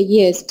going to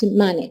use to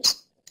manage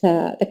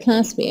the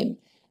classroom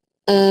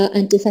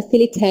and to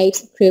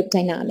facilitate group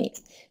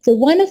dynamics. So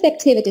one of the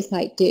activities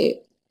I do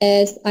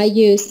is I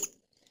use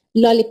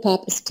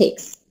lollipop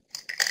sticks,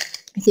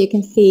 as you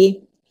can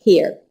see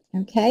here,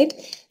 okay?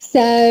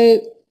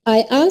 So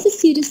I ask the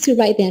students to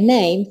write their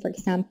name, for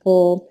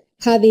example,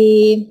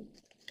 Javi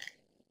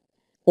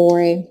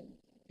or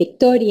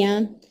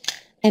Victoria,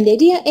 and the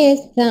idea is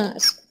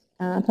that,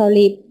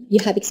 probably you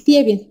have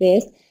experienced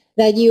this,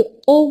 that you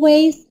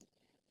always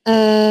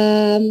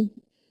have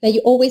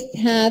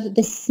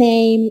the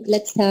same,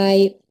 let's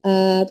say,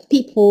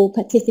 people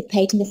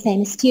participating, the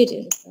same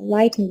students,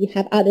 right? And you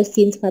have other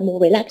students who are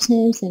more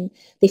reluctant and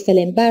they feel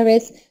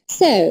embarrassed.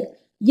 So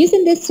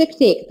using this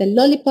technique, the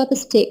lollipop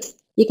sticks,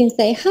 you can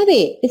say,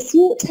 Javi, it's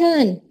your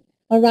turn,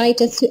 all right,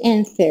 just to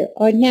answer.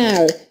 Or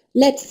now,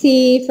 let's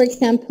see, for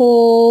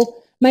example,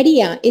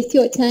 Maria, it's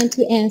your turn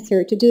to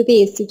answer, to do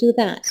this, to do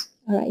that.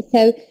 All right,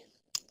 so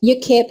you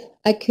keep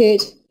a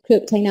good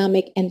group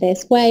dynamic in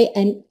this way,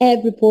 and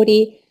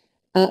everybody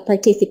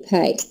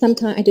participate.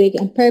 Sometimes I do it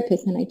on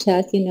purpose and I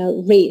just,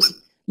 read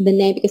the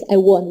name because I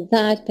want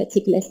that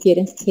particular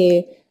students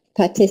to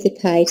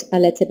participate a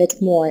little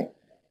bit more.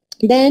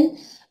 Then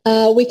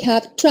we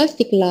have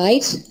traffic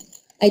light.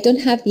 I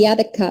don't have the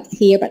other cups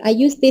here, but I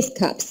use these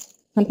cups,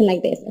 something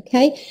like this,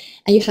 okay?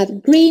 And you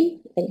have green,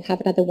 then you have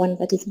another one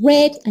that is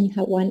red, and you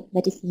have one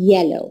that is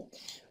yellow.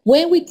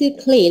 When we do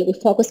CLIL, we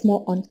focus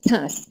more on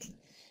tasks.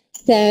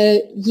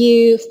 So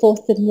you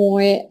foster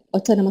more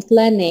autonomous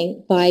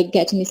learning by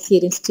getting the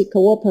students to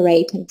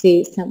cooperate and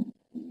do some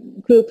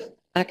group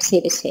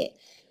activity.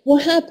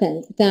 What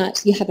happens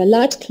that you have a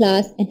large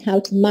class and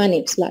how to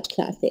manage large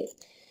classes.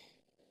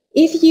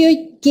 If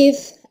you give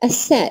a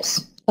set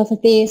of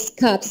these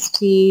cups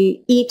to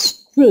each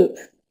group,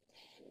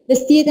 the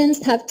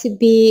students have to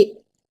be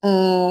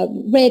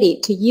ready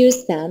to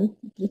use them,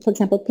 for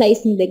example,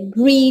 placing the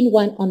green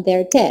one on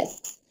their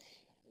desks.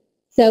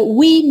 So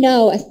we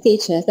know as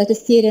teachers that the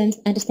students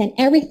understand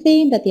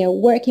everything, that they are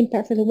working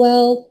perfectly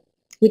well.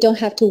 We don't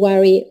have to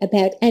worry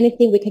about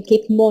anything. We can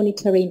keep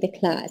monitoring the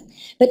class.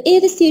 But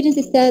if the students,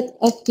 instead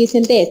of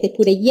using this, they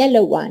put a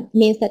yellow one, it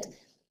means that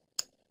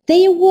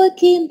they are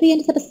working, they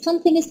understand that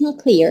something is not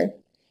clear.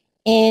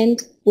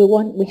 And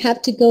we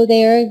have to go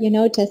there,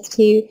 just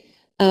to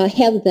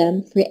help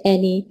them for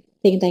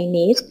anything they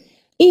need.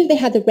 If they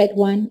have the red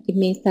one, it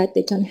means that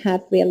they don't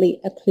have really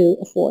a clue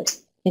of what,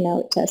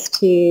 just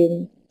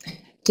to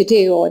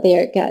do, or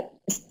they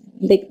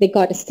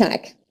got a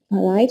stack,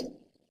 all right?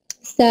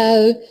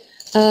 So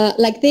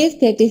like this,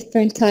 there are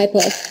different type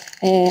of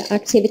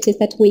activities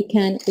that we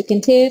can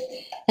do.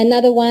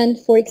 Another one,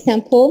 for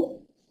example,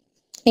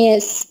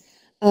 is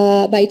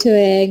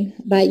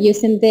by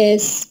using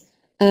this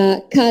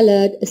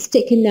colored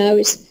sticky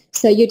note.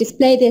 So you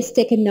display this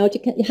sticky note.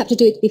 You have to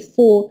do it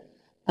before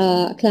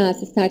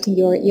class, starting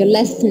your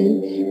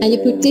lesson, and you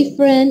put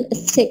different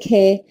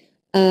sticky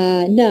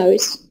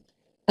notes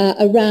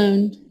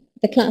around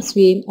the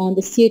classroom on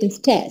the students'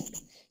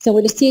 desks. So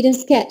when the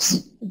students get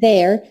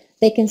there,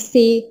 they can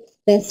see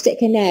they'll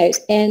stick a note,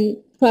 and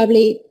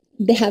probably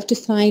they have to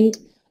find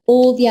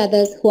all the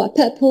others who are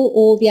purple,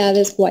 all the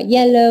others who are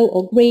yellow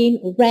or green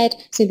or red.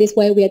 So this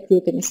way we are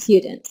grouping the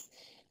students.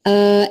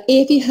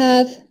 If you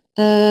have,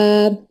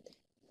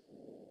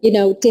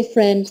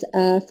 different,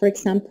 for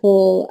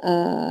example,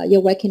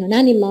 you're working on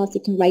animals,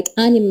 you can write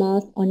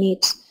animals on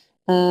each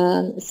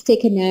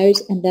sticker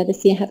note, and then the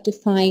student have to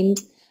find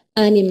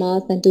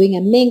animals and doing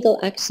a mingle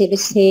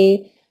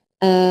activity.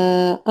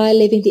 I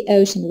live in the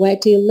ocean. Where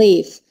do you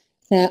live?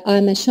 So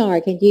I'm a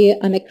shark, and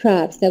I'm a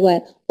crab. So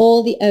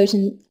all the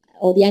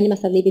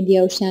animals that live in the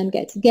ocean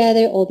get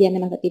together, all the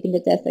animals that live in the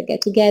desert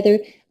get together,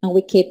 and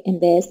we keep in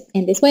this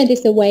way. This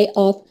is a way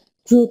of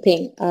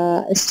grouping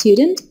a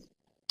student.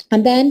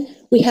 And then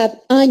we have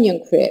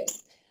onion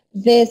groups.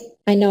 This,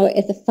 I know,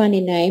 is a funny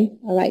name,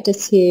 all right,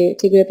 just to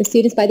group the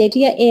students, but the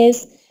idea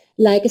is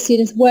like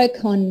students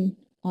work on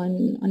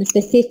a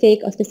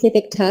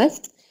specific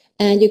task,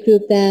 and you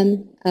group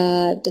them,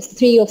 just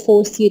 3 or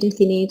 4 students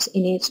in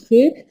each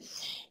group.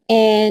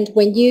 And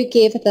when you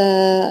give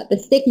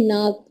the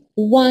signal,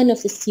 one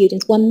of the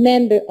students, one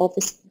member of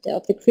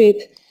the group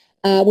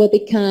will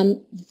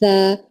become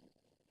the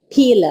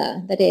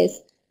peeler, that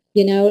is,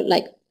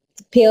 like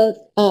peels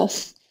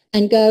off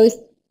and goes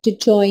to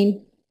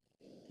join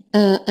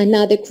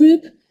another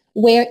group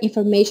where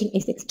information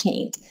is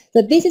exchanged.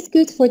 So this is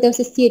good for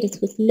those students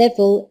whose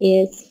level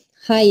is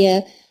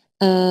higher.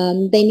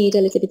 They need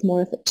a little bit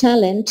more of a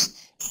challenge.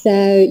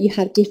 So you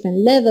have different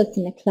levels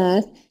in a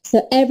class.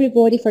 So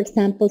everybody, for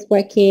example, is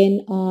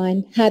working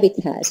on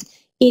habitat.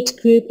 Each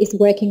group is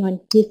working on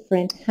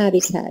different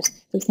habitats.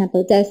 For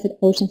example, desert,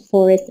 ocean,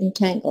 forest, and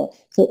jungle.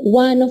 So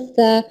one of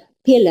the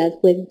pillars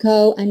will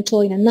go and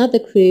join another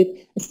group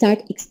and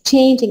start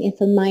exchanging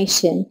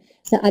information.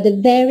 So at the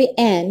very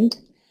end,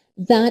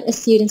 that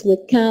students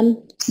will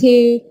come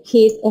to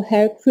his or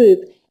her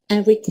group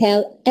and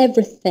retell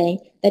everything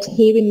that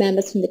he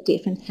remembers from the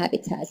different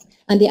habitats.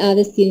 And the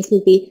other students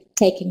will be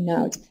taking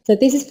notes. So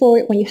this is for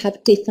when you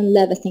have different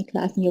levels in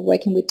class and you're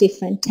working with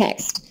different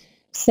text.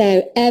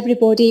 So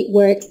everybody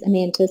works,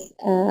 just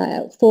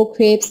 4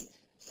 groups,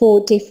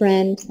 4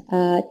 different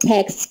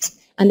texts,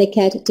 and they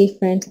get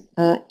different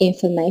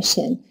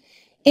information.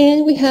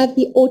 And we have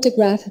the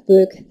autograph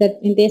book, that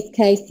in this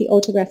case, the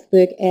autograph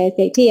book,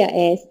 the idea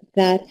is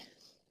that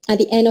at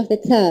the end of the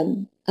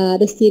term,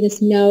 the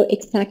students know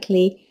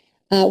exactly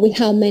with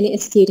how many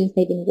students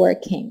they've been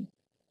working.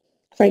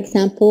 For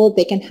example,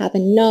 they can have a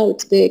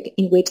notebook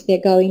in which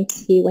they're going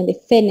to, when they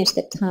finish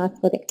the task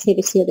or the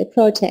activity or the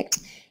project,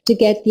 to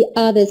get the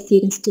other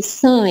students to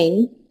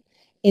sign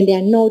in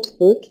their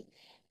notebook.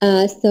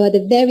 So at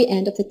the very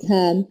end of the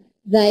term,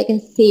 they can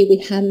see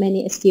with how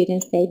many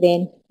students they've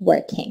been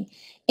working.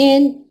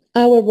 And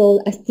our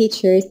role as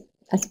teachers,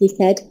 as we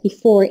said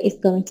before, is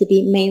going to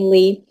be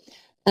mainly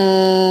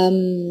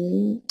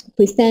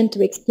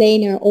presenter,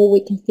 explainer, or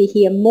we can see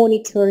here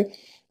monitor,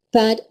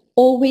 but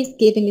always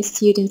giving the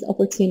students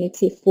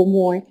opportunity for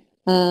more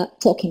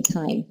talking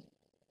time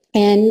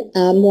and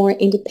more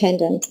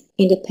independent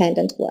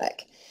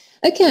work.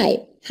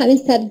 Okay, having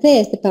said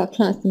this about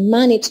class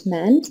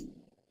management,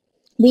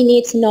 we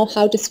need to know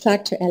how to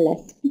structure a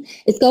lesson.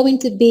 It's going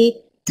to be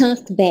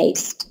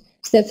task-based.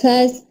 So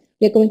first,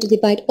 we're going to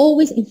divide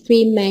always in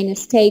 3 main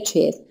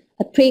stages: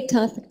 a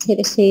pre-task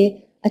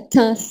activity, a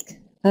task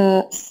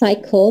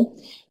cycle,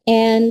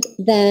 and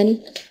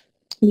then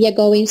we are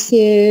going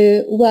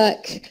to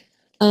work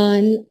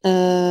on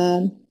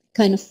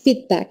kind of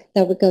feedback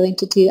that we're going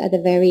to do at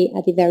the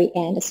very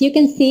end. As you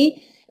can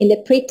see, in the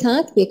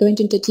pre-task, we're going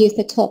to introduce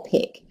a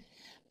topic,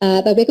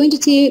 but we're going to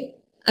do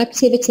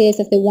activities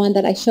as the one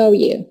that I showed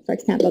you, for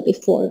example,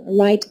 before,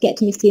 right?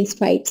 Getting the students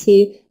try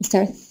to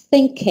start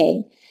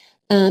thinking,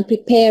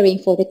 preparing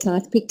for the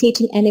task,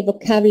 pre-teaching any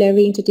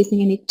vocabulary,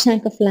 introducing any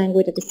chunk of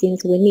language that the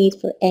students will need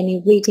for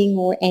any reading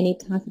or any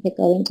task that they're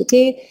going to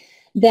do.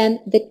 Then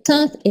the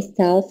task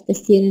itself, the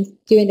students,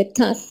 during the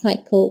task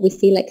cycle, we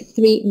see like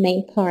 3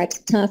 main parts: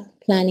 task,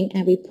 planning,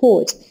 and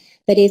report.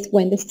 That is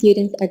when the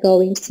students are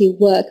going to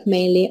work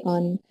mainly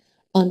on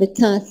the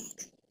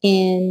task,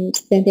 and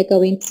then they're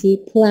going to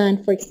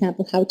plan, for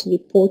example, how to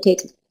report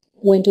it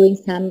when doing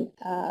some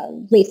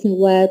written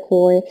work,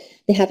 or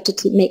they have to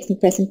make some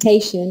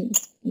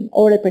presentations,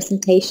 oral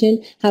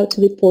presentation, how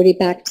to report it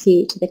back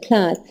to the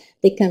class.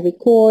 They can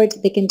record,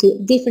 they can do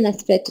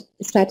different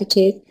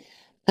strategies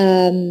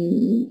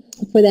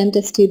for them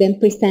just to then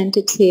present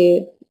it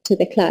to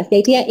the class. The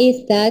idea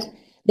is that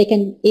they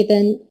can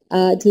even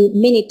do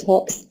mini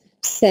talks.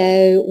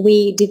 So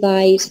we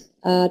divide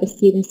the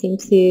students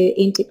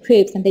into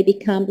groups, and they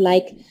become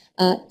like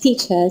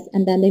teachers,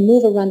 and then they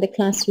move around the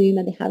classroom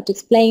and they have to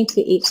explain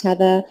to each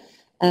other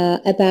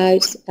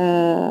about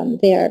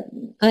their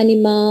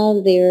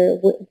animal, their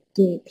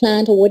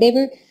plant, or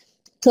whatever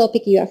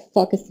topic you are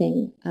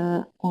focusing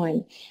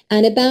on.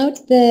 And about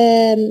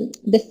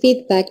the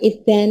feedback is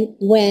then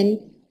when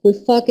we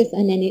focus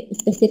on any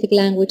specific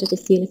language that the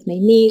students may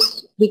need.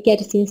 We get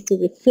the students to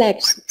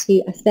reflect,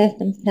 to assess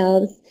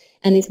themselves,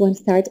 and this one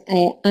start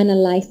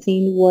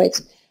analyzing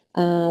what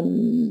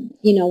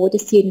what the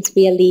students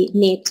really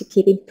need to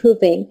keep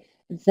improving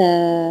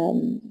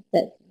the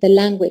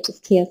language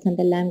skills and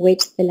the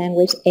language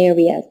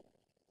areas.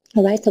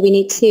 All right, so we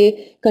need to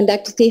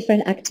conduct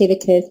different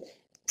activities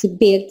to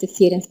build the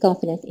students'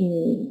 confidence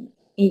in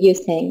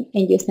using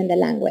the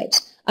language.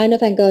 I know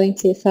if I'm going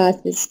too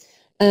fast,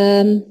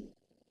 and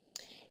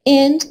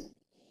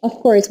of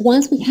course,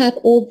 once we have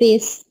all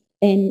this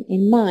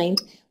in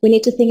mind, we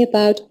need to think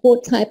about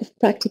what type of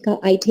practical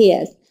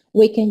ideas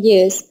we can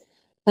use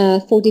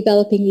for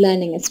developing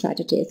learning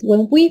strategies.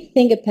 When we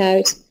think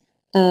about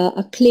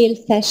a CLIL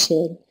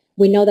session,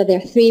 we know that there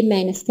are three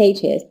main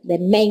stages, the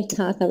main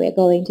task that we're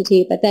going to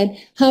do, but then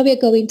how we're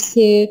going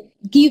to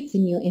give the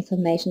new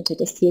information to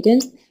the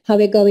students, how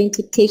we're going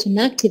to teach and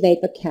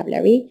activate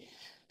vocabulary,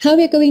 how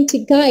we're going to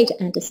guide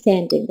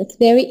understanding. That's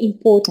very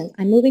important.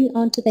 I'm moving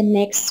on to the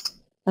next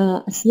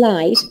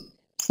slide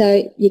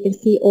so you can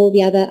see all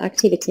the other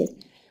activities.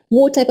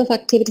 What type of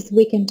activities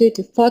we can do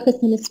to focus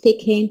on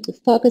speaking, to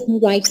focus on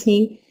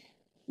writing,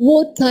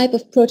 what type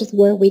of project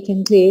work we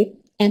can do,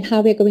 and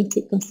how we're going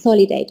to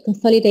consolidate.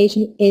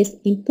 Consolidation is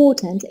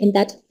important in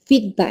that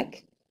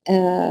feedback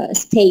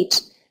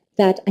stage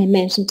that I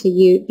mentioned to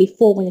you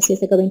before, when the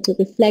students are going to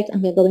reflect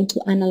and we're going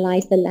to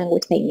analyze the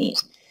language they need.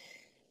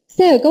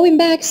 So going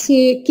back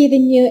to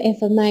giving new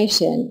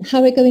information,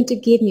 how we're going to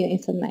give new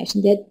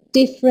information. There are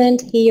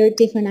different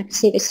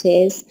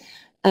activities.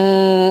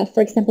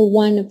 For example,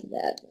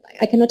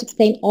 I cannot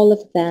explain all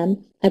of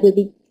them. I will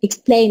be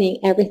explaining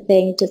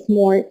everything, just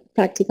more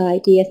practical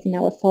ideas in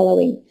our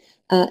following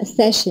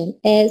session,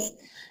 is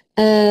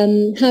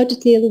how to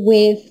deal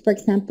with, for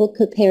example,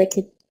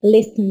 cooperative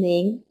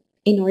listening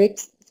in order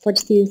for the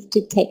students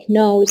to take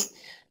notes,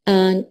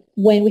 and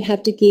when we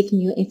have to give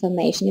new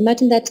information.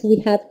 Imagine that we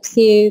have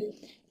to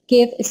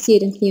give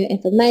students new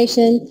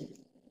information,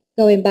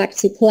 going back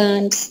to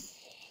plants,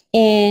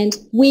 and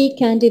we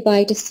can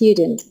divide the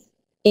students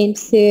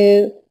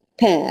into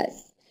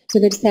pairs. So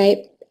we're going to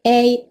say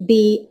A,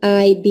 B,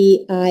 I,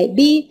 B, I,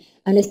 B,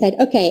 and I said,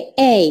 okay,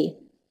 A,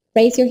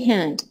 raise your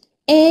hand.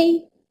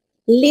 A,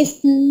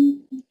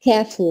 listen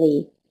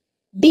carefully.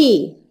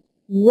 B,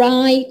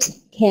 write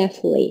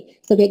carefully.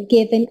 So we're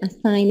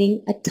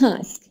assigning a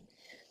task.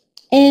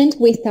 And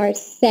we start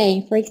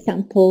saying, for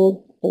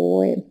example,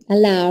 or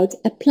aloud,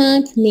 a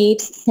plant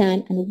needs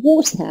sun and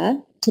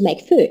water to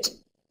make food.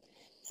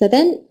 So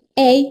then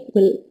A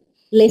will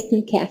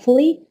listen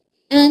carefully,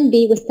 and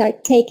B will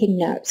start taking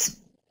notes.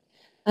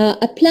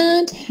 A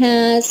plant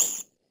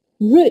has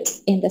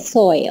roots in the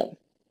soil.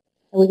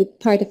 That will be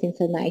part of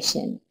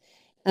information.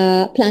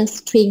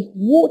 Plants drink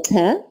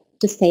water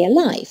to stay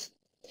alive.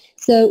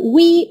 So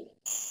we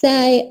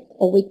say,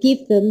 or we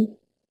give them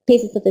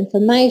pieces of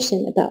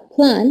information about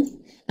plants,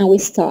 and we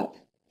stop.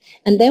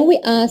 And then we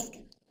ask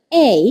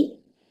A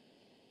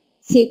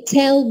to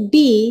tell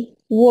B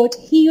what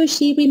he or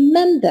she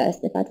remembers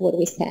about what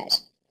we said.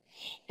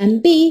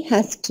 And B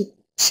has to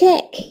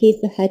check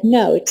his or her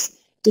notes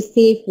to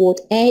see if what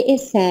A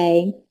is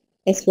saying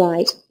is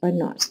right or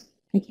not.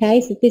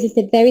 Okay, so this is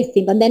a very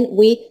simple, and then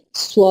we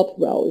swap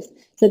roles.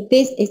 So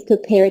this is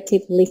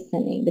cooperative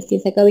listening. The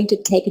students are going to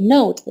take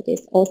notes, but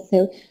it's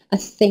also a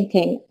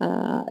thinking,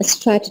 a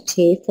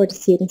strategy for the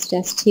students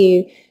just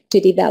to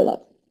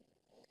develop.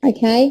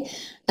 Okay.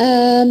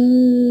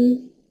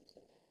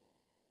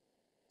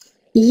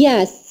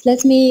 Yes,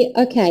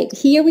 okay,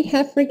 here we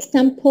have, for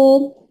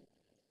example,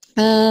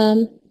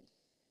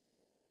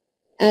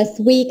 as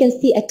we can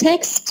see a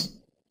text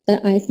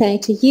that I say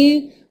to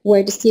you,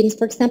 where the students,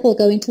 for example, are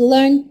going to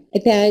learn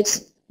about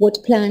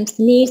what plants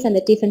needs and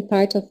the different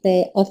part of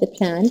the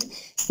plant.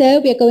 So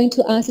we are going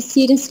to ask the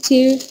students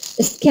to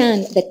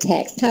scan the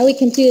text. How we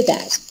can do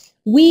that?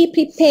 We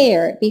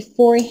prepare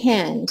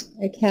beforehand,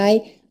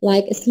 okay,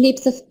 like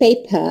slips of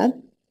paper,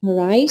 all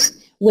right,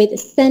 with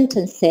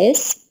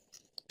sentences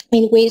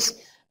in which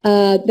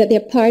that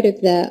they're part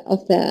of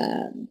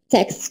the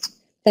text.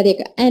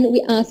 And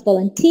we ask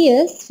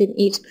volunteers from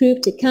each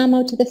group to come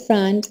out to the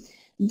front.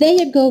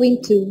 They are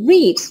going to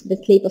read the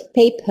slip of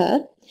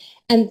paper,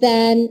 and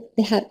then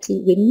they have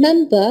to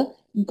remember,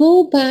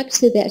 go back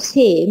to their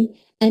team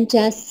and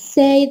just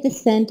say the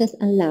sentence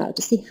aloud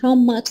to see how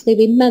much they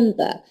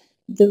remember.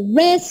 The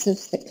rest of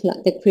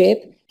the group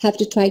have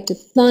to try to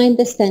find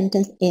the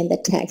sentence in the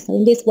text. So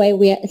in this way,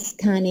 we are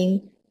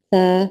scanning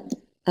the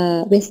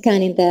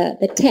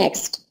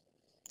text.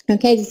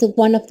 Okay, this is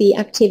one of the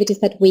activities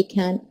that we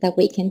can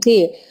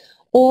do.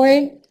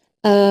 Or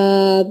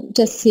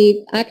just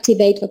to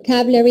activate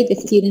vocabulary, the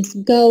students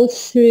go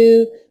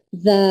through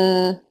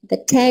the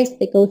text,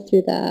 they go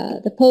through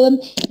the poem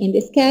in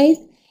this case,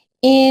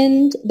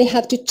 and they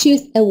have to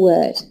choose a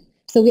word.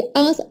 So we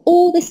ask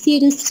all the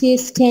students to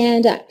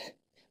stand up.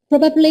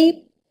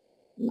 Probably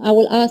I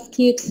will ask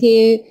you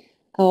to,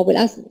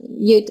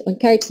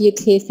 encourage you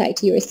to say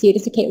to your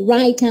students, okay,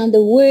 write down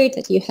the word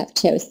that you have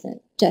chosen,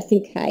 just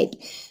in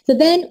case. So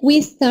then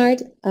we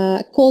start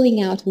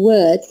calling out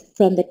words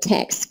from the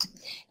text.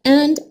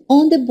 And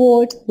on the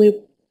board, we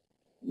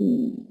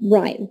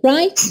write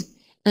right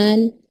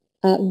and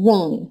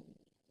wrong.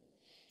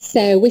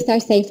 So we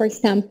start saying, for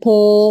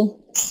example,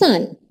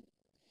 sun.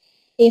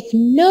 If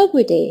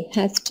nobody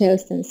has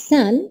chosen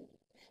sun,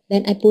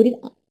 then I put it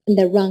in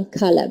the wrong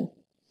column.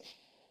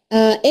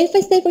 If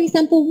I say, for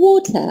example,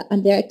 water,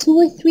 and there are 2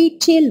 or 3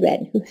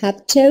 children who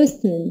have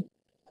chosen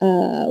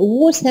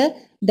water,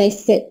 they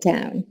sit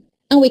down.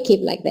 And we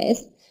keep like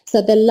this.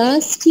 So the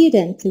last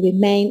student to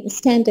remain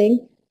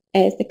standing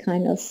is the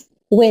kind of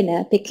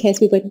winner, because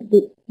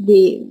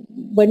we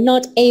were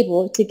not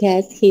able to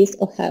guess his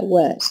or her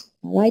word.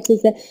 All right, so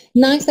it's a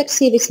nice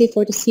activity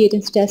for the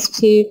students just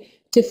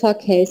to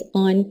focus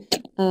on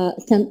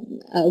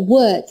some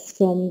words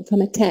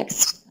from a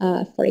text,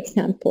 for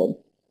example.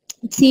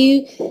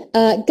 To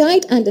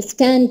guide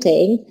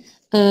understanding,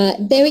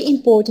 very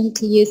important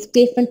to use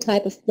different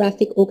type of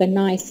graphic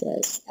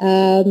organizers.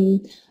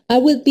 I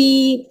will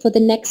be, for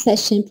the next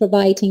session,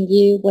 providing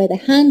you with a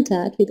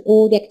handout with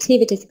all the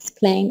activities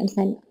explained, and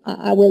then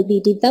I will be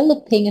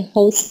developing a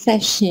whole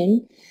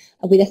session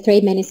with the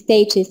 3 main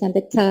stages and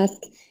the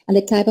task and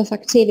the type of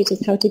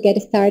activities, how to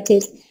get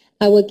started.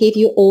 I will give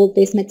you all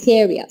this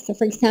material. So,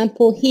 for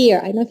example, here,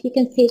 I don't know if you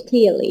can see it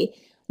clearly,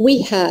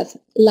 we have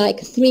like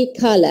 3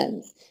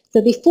 columns.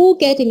 So before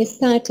getting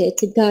started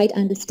to guide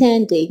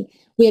understanding,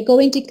 we are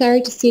going to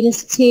encourage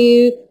students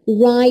to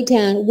write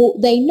down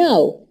what they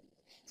know.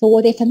 So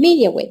what they're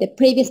familiar with, the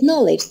previous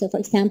knowledge. So for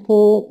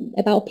example,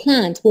 about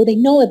plants, what they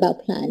know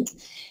about plants.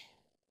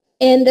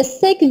 And the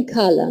second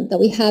column that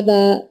we have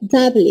a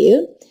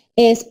W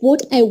is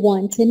what I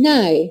want to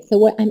know. So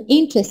what I'm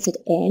interested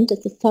in,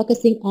 just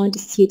focusing on the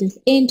student's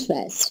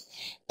interest.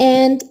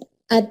 And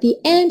at the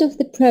end of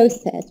the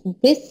process, when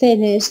we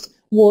finished,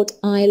 what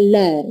I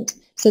learned.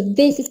 So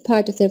this is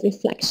part of the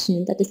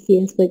reflection that the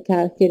students will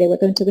go through. They were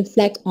going to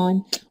reflect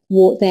on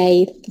what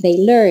they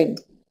learned.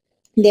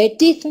 There are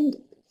different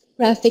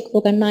graphic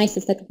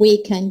organizers that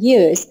we can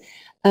use.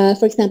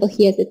 For example,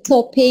 here's the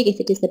topic, if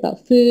it is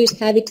about food,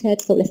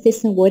 habitat, solar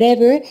system,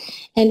 whatever.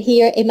 And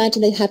here,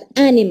 imagine they have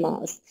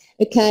animals,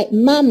 okay,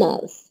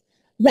 mammals,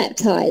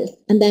 reptiles,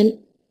 and then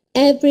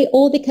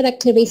all the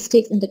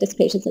characteristics and the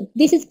descriptions. So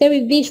this is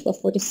very visual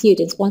for the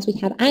students once we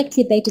have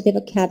activated the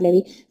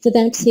vocabulary, for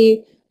them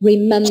to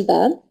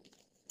remember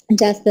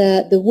just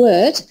the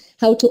word,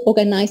 how to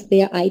organize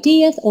their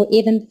ideas, or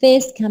even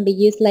this can be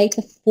used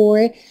later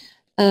for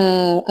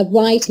a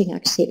writing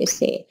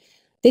activity.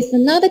 There's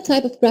another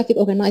type of graphic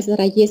organizer that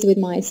I use with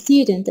my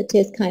students that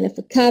is kind of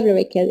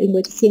vocabulary, in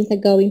which students are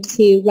going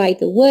to write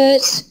the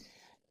words.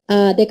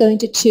 They're going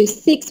to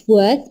choose 6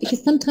 words,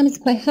 because sometimes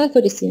it's quite hard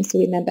for the students to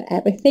remember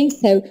everything.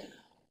 So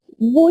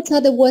what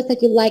are the words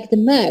that you like the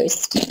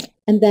most?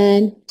 And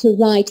then to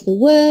write the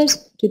word,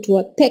 to draw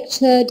a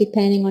picture,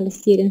 depending on the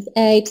student's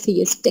age, to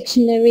use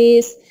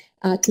dictionaries,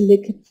 to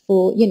look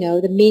for,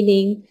 the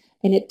meaning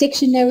in a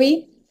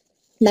dictionary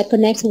that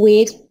connects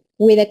with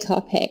the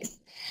topics.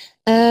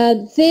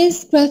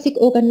 These graphic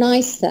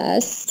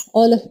organizers,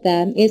 all of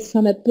them, is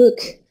from a book.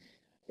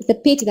 It's a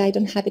pity that I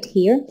don't have it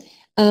here,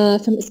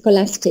 from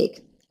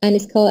Scholastic, and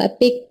it's called A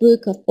Big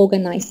Book of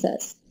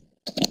Organizers.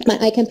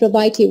 I can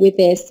provide you with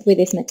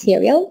this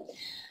material.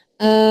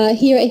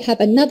 Here I have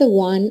another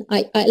one.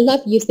 I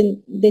love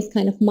using this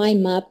kind of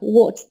mind map.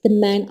 What's the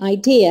main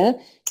idea?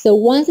 So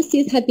once the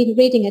students have been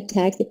reading a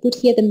text, they put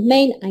here the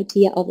main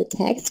idea of the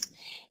text,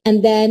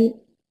 and then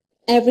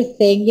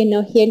everything,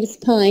 here in the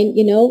spine,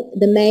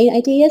 the main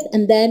ideas,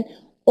 and then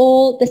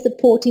all the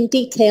supporting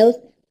details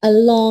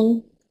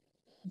along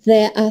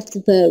the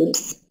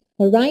afterbones.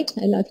 All right?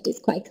 I don't know if it is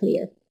quite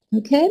clear.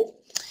 Okay?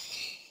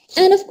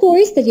 And of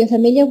course, that you're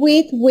familiar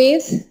with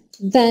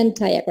Venn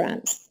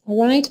diagrams. All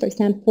right, for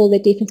example, the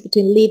difference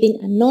between living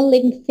and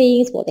non-living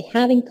things, what they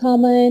have in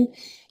common.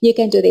 You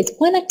can do this.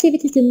 One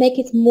activity to make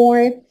it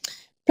more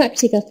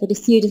practical for the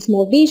students,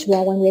 more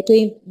visual. When we're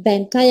doing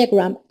Venn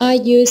diagram, I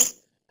use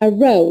a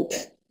rope,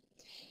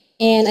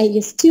 and I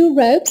use 2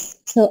 ropes.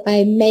 So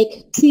I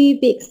make 2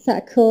 big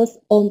circles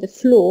on the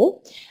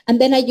floor,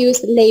 and then I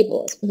use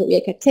labels. So we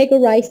are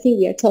categorizing.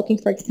 We are talking,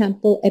 for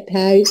example,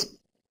 about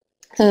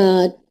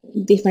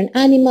different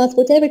animals,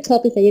 whatever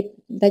topics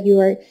that you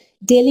are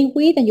dealing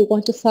with, and you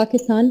want to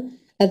focus on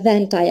a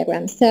Venn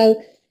diagram.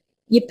 So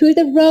you put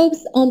the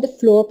ropes on the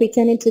floor,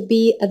 pretending to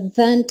be a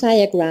Venn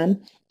diagram,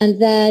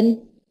 and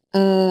then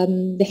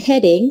the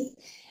headings.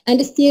 And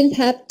the students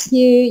have to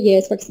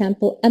use, for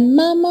example, a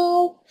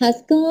mammal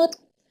has got,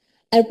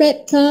 a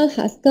reptile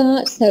has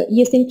got, so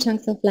using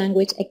chunks of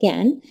language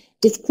again,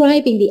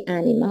 describing the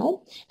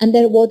animal, and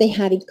then what they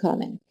have in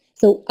common.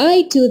 So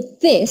I do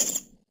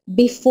this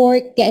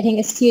before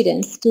getting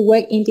students to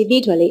work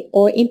individually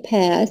or in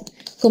pairs,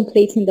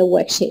 completing the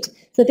worksheet.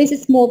 So this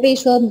is more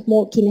visual,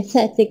 more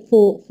kinesthetic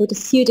for the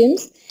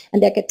students,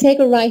 and they're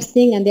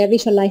categorizing and they're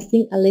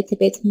visualizing a little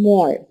bit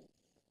more.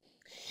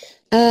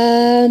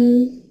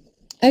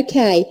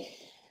 Okay,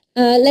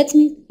 let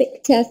me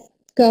just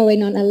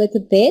going on a little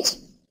bit,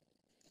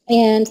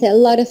 and a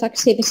lot of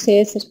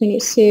activities that we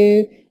need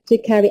to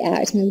carry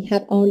out, and we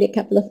have only a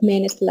couple of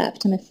minutes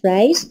left, I'm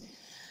afraid.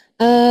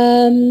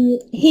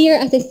 Here,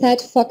 as I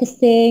said,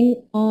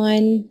 focusing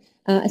on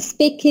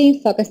speaking,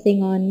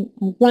 focusing on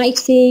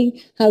writing,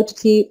 how to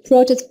do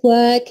project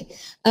work.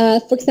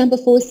 For example,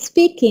 for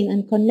speaking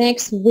and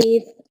connect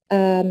with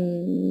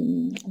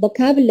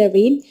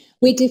vocabulary,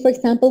 we do, for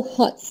example,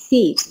 hot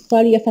seat.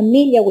 Probably you're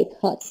familiar with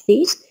hot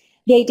seat.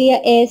 The idea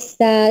is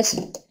that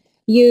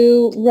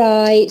you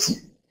write,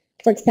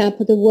 for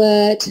example, the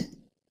word,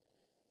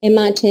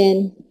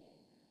 imagine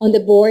on the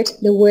board,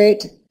 the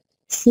word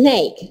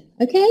snake,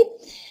 okay?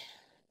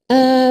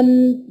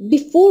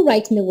 Before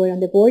writing the word on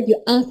the board,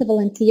 you ask the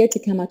volunteer to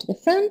come out to the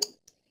front.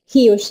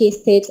 He or she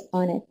sits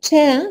on a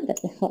chair,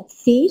 that's a hot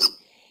seat,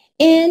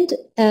 and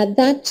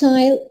that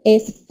child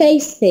is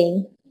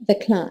facing the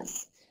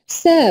class.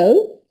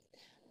 So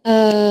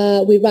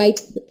we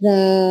write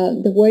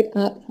the word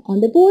up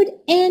on the board,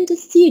 and the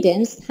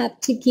students have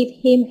to give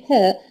him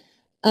her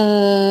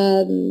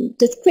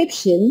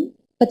description,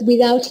 but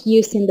without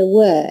using the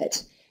word.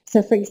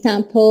 So, for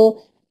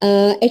example,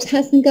 it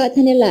hasn't got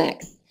any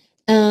legs,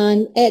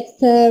 and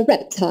it's a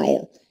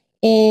reptile.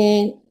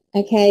 And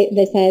okay,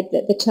 they said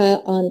that the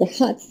child on the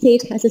hot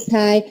seat has to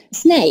say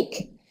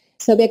snake.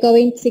 So we're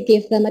going to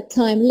give them a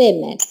time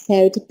limit.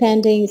 So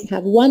depending, you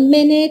have 1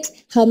 minute,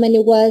 how many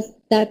words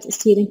that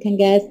student can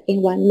guess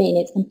in 1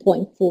 minute, and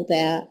point for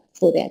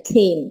their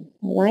team.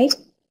 All right.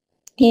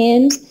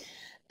 And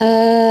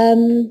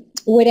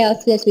what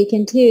else that we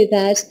can do?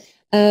 That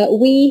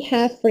we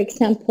have, for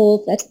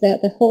example, that's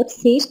the hot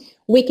seat.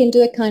 We can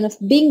do a kind of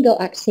bingo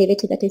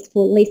activity that is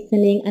for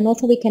listening, and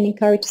also we can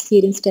encourage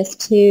students just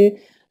to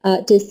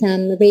do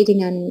some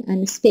reading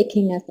and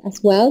speaking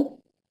as well,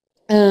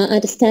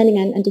 understanding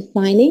and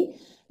defining,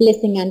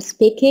 listening and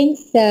speaking.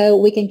 So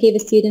we can give the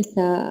students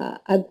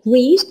a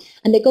grid,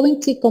 and they're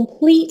going to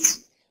complete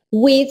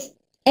with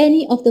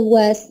any of the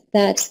words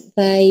that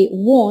they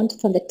want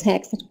from the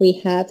text that we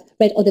have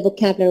read or the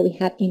vocabulary we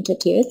have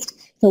introduced.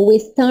 So we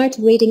start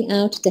reading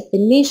out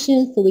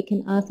definitions, so we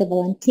can ask a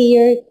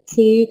volunteer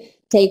to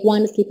take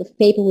one slip of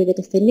paper with a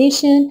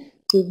definition,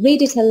 to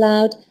read it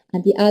aloud,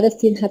 and the other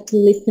student have to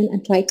listen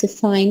and try to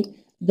find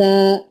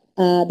the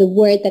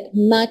word that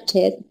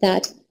matches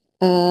that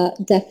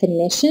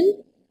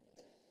definition.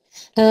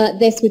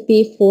 This would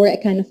be for a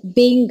kind of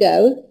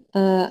bingo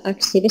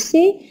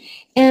activity.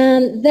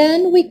 And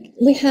then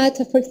we had,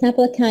 for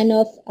example, a kind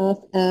of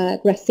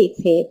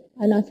graffiti.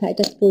 I don't know if I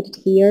just put it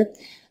here.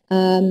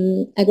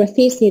 A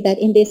graffiti that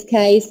in this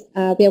case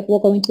we're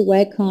going to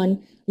work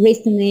on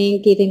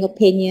reasoning, giving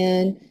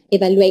opinion,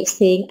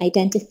 evaluating,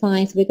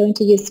 identifying. So we're going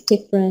to use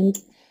different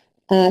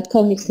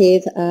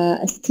cognitive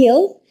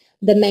skills.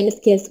 The main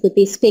skills would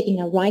be speaking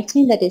and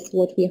writing. That is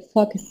what we are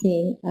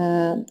focusing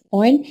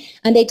on.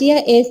 And the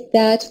idea is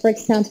that, for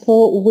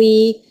example,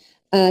 we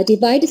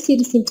divide the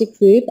students into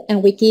groups,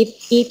 and we give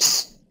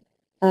each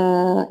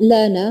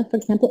learner, for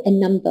example, a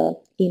number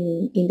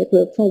in the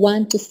group from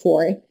 1 to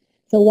 4.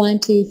 So 1,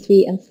 2,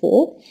 3, and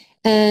 4.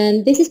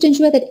 And this is to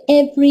ensure that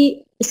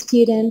every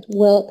student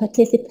will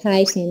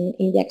participate in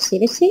the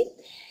activity.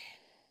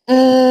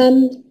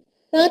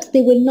 But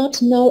they will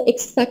not know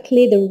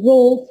exactly the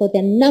role for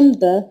their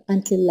number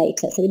until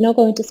later. So we're not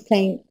going to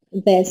explain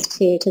this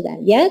to them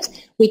yet.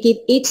 We give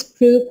each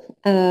group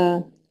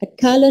a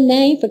color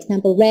name, for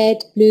example,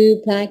 red,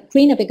 blue, black,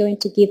 green, and we're going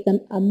to give them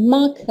a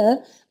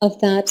marker of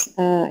that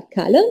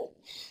color.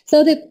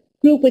 So the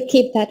group will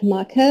keep that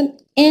marker,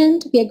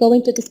 and we are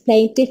going to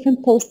display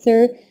different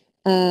posters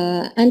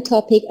and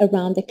topic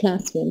around the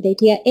classroom. The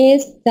idea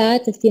is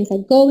that the students are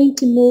going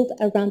to move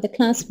around the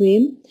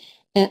classroom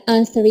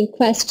answering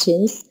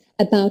questions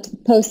about the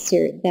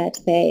poster that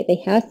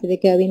they have. So they're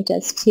going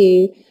just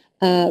to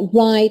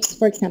write,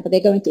 for example, they're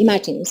going to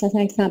imagine, as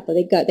an example,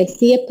 they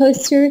see a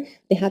poster,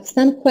 they have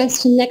some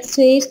question next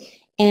to it,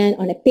 and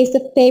on a piece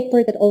of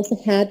paper that also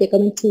have, they're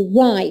going to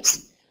write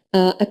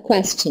a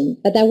question.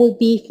 But that will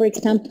be, for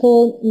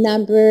example,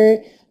 number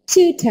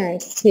 2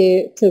 turns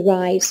to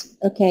write,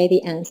 okay,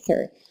 the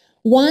answer.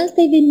 Once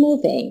they've been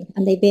moving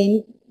and they've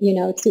been,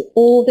 to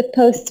all the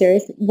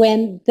posters,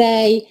 when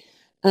they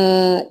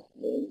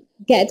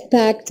get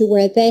back to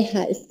where they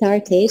had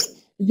started,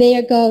 they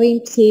are going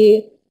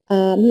to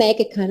make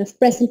a kind of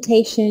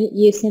presentation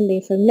using the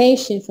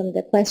information from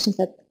the questions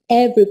that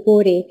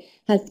everybody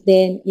has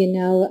been,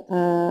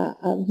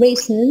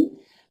 written.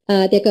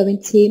 They're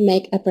going to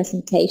make a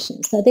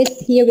presentation. So this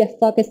here we are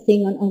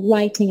focusing on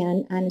writing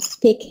and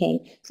speaking.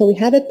 So we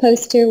have a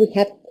poster, we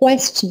have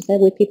questions that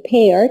we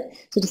prepared.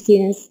 So the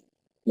students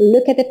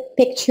look at the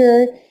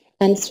picture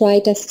and try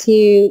just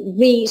to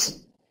read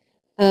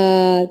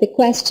the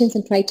questions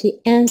and try to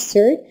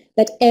answer,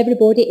 but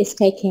everybody is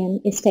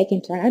taking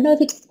turn. I don't know if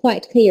it's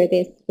quite clear,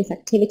 this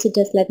activity,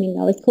 just let me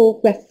know. It's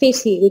called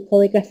graffiti. We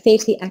call it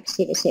graffiti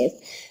activities.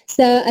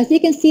 So as you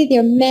can see,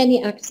 there are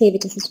many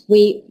activities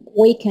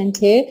we can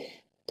do,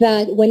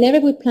 but whenever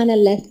we plan a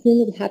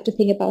lesson, we have to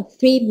think about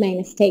 3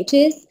 main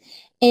stages,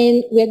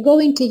 and we're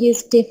going to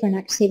use different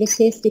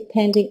activities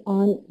depending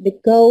on the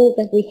goal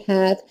that we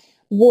have,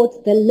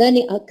 what the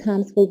learning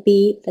outcomes will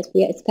be that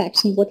we are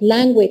expecting, what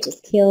language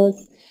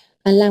skills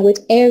and language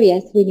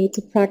areas we need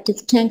to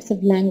practice, chunks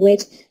of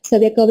language. So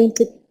we're going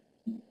to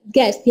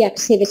get the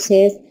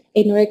activities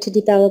in order to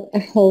develop a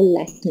whole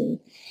lesson.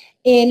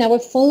 In our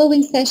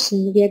following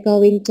session, we are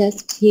going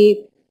just to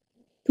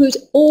put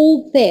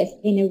all this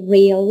in a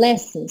real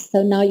lesson.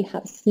 So now you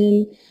have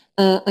some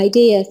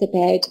ideas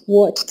about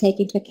what to take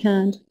into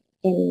account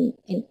in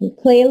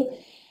CLIL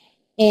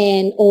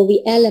and all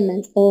the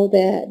elements, all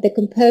the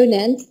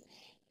components.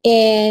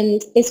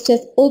 And it's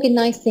just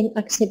organizing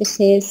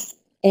activities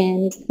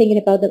and thinking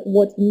about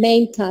what the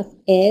main task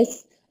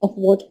is of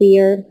what we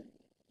are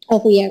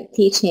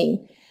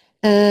teaching.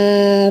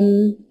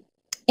 I'm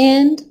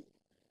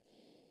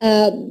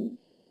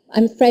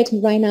afraid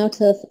I'm running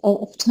out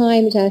of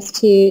time just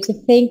to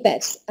think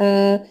that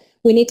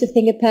we need to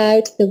think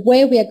about the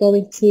way we are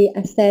going to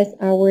assess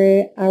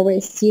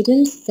our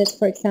students, just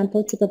for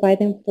example, to provide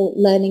them for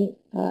learning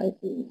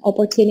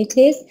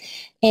opportunities,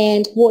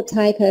 and what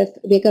type of,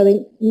 we're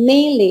going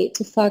mainly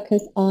to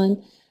focus on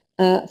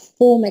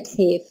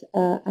formative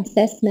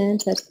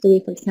assessment, that's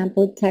doing, for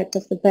example, type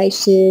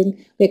observation.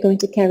 We're going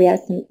to carry out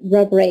some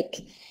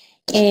rubric,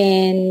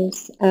 and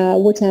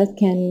what else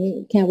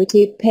can we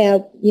do?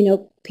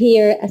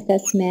 Peer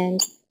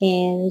assessment,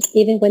 and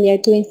even when they are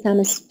doing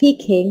some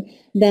speaking,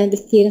 then the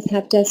students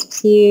have just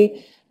to,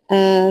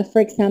 for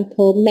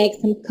example, make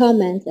some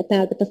comments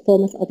about the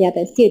performance of the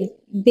other students.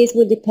 This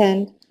will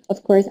depend,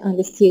 of course, on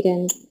the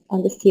students'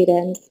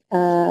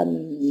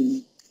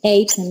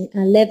 age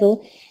and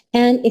level.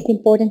 And it's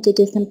important to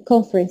do some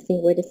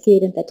conferencing with the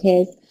student, that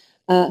is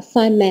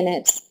 5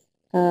 minutes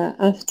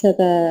after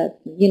the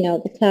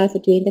class or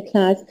during the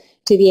class,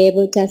 to be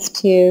able just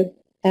to,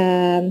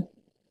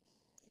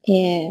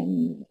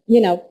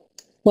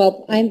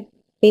 well, I'm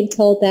being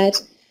told that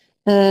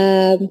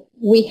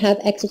we have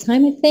extra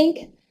time, I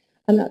think.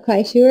 I'm not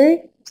quite sure.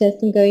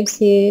 Just I'm going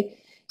to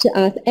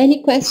ask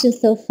any questions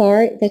so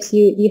far that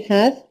you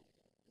have.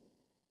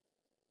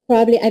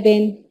 Probably I've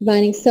been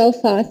running so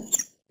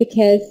fast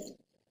because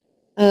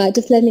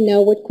just let me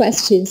know what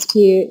questions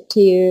do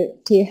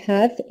you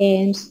have,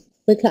 and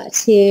we're glad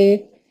to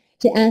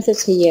answer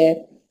to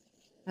you,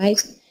 right?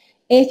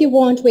 If you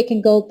want, we can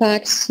go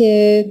back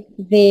to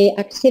the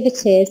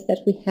activities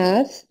that we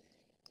have.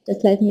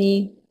 Just let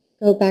me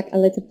go back a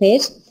little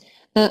bit.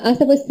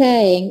 As I was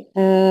saying,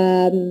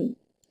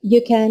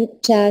 you can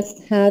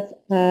just have,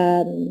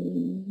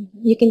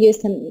 you can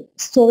use some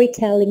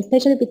storytelling,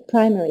 especially with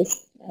primary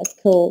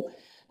school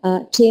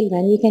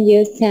children. You can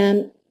use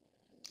some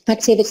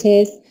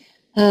activities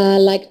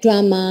like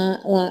drama,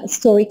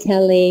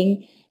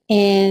 storytelling,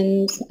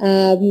 and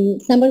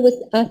somebody was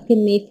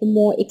asking me for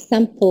more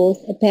examples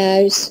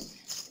about,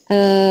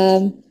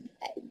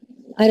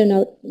 I don't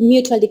know,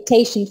 mutual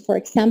dictation, for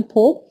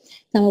example.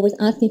 Someone was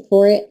asking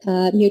for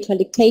mutual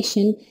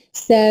dictation.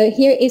 So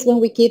here is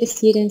when we give the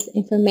students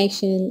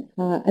information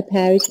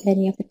about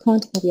any of the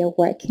content we are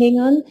working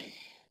on.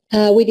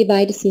 We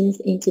divide the students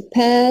into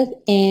pairs,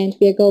 and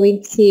we are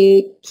going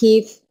to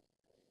give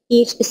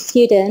each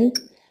student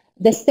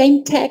the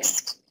same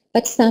text,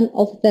 but some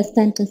of the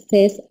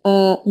sentences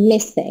are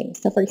missing.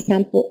 So for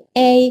example,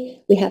 A,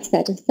 we have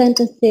certain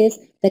sentences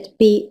that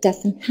B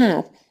doesn't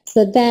have.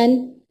 So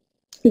then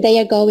they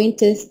are going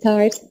to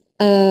start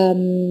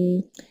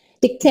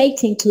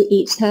dictating to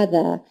each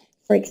other.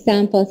 For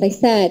example, as I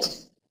said,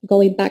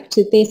 going back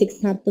to this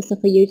example, so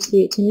for you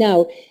to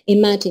know,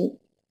 imagine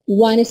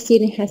one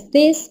student has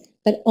this,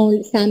 but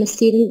only some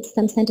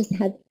sentences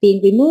have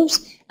been removed,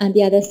 and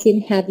the other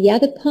student have the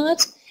other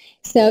part.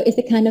 So it's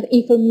a kind of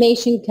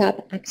information gap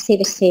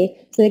activity.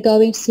 So they're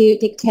going to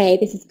dictate.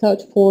 This is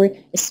good for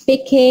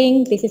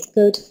speaking. This is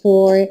good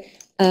for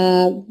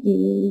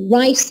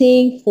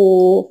writing,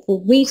 for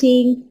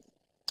reading.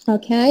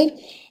 Okay.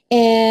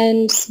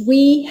 And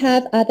we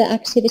have other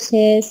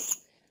activities.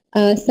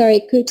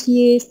 Sorry, could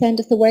you send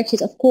us the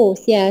worksheet? Of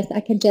course, yes.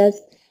 I can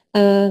just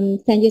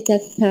send you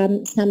just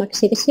some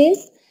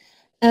activities.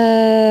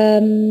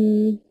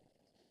 Sam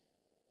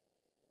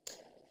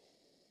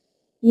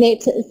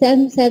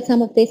said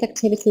some of these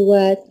activity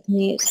words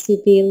need to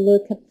be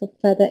looked up for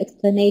further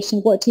explanation.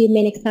 What do you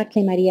mean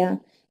exactly, Maria?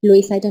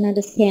 Luis, I don't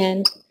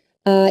understand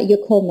your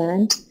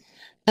comment.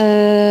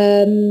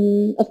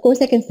 Of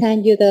course, I can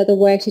send you the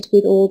worksheet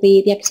with all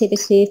the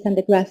activities and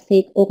the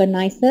graphic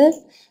organizers.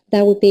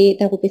 That would be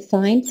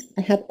fine.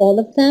 I have all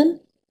of them.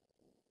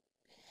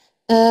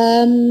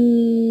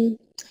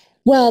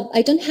 Well,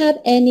 I don't have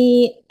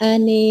any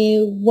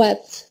web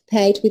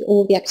page with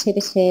all the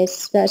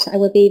activities, but I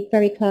will be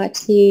very glad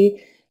to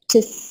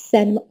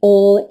send them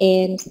all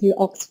into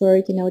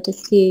Oxford,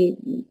 just to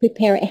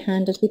prepare a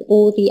handout with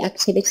all the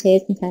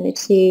activities and send it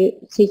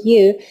to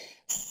you.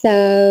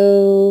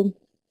 So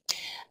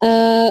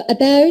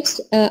about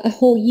a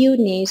whole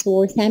unit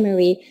or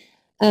summary,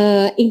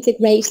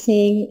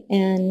 integrating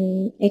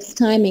and its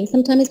timing.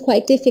 Sometimes it's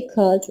quite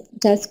difficult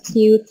just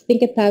to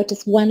think about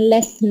just one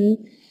lesson,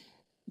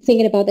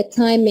 thinking about the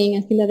timing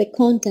and thinking about the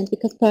content,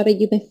 because probably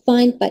you may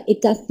find that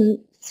it doesn't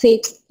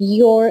fit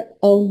your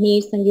own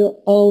needs and your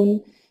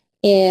own,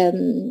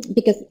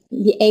 because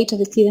the age of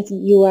the students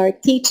you are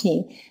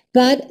teaching.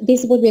 But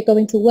this is what we're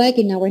going to work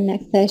in our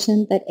next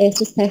session, that is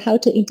to say how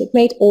to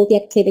integrate all the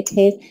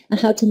activities and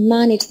how to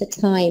manage the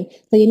time.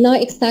 So you know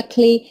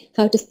exactly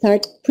how to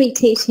start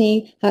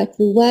pre-teaching, how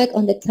to work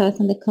on the task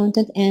and the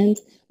content, and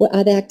what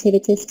other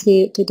activities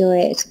to do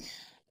it.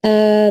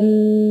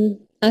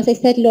 As I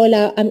said,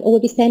 Lola, I will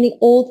be sending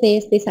all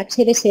these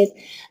activities.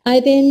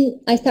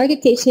 I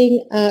started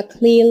teaching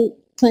CLIL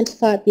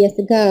 25 years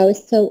ago,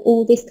 so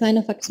all these kind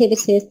of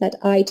activities that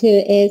I do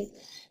is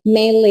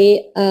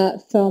mainly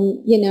from,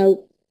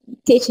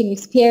 teaching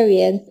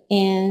experience,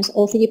 and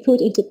also you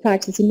put into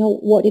practice, you know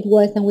what it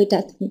was and what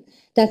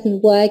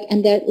doesn't work,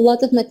 and there are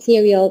lots of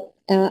material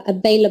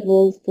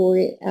available for,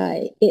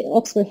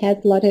 Oxford has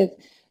a lot of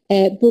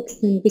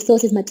books and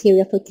resources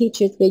material for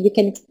teachers where you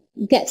can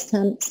get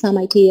some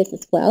ideas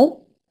as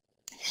well.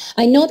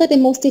 I know that the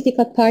most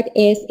difficult part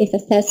is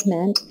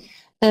assessment.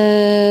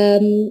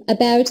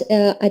 About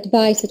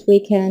advice that we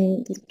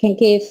can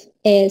give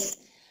is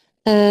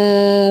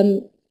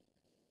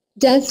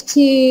just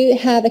to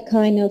have a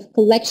kind of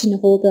collection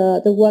of all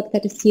the work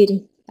that the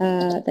students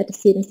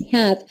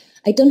have.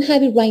 I don't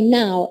have it right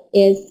now.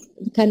 Is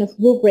the kind of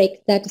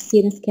rubric that the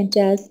students can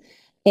just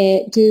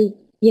do.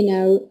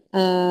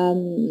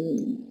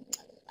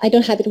 I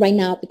don't have it right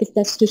now because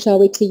that's to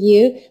show it to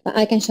you, but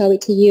I can show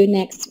it to you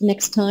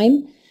next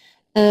time.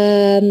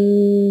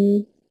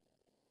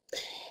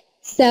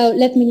 So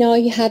let me know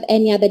if you have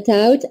any other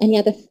doubts, any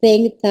other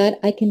thing that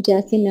I can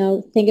just,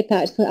 think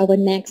about for our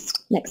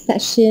next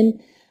session.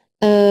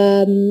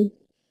 How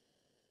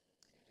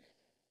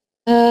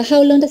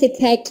long does it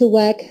take to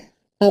work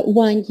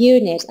one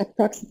unit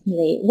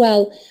approximately?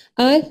 Well,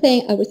 I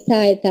think I would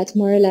say that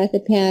more or less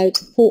about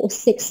 4 or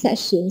 6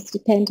 sessions,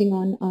 depending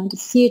on the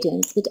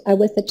students. But I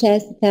would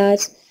suggest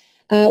that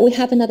we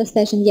have another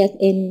session, yes,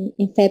 in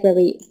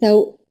February.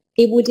 So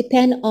it would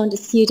depend on the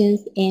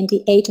students and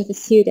the age of the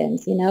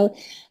students,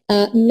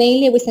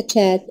 Mainly we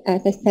suggest,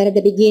 as I said at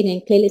the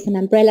beginning, CLIL is an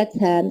umbrella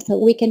term, so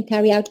we can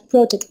carry out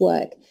project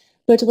work.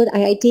 Project work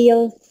are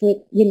ideal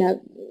for,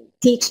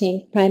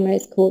 teaching primary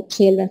school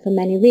children for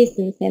many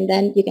reasons, and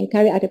then you can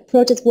carry out a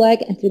project work,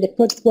 and through the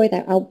project work,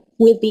 I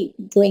will be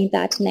doing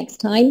that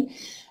next time.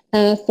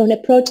 From the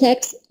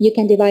projects, you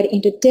can divide it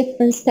into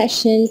different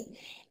sessions,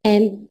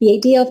 and the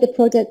idea of the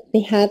project,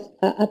 they have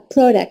a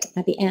product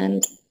at the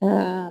end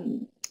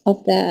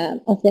of their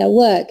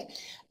work.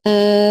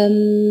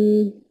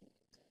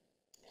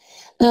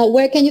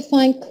 Where can you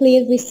find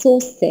CLIL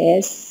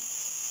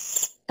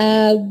resources?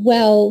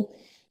 Well,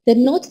 there are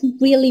not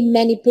really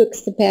many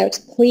books about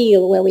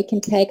CLIL where we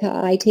can take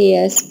our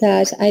ideas,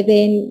 but I've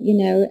been,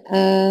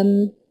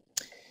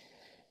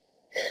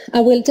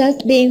 I will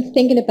just be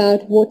thinking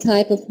about what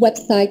type of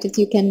websites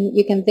you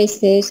can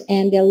visit,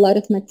 and there are a lot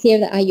of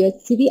material that I use.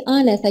 To be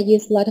honest, I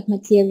use a lot of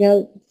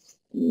material,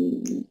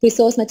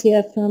 resource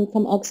material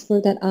from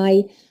Oxford that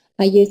I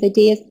use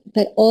ideas,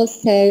 but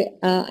also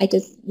I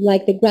just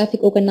like the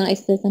graphic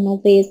organizers and all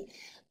this.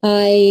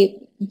 I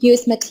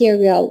use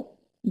material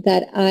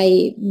that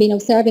I've been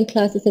observing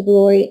classes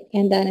abroad,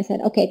 and then I said,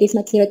 okay, this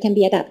material can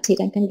be adapted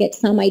and can get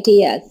some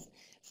ideas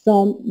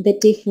from the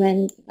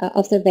different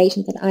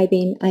observations that I've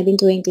been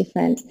doing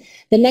different.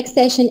 The next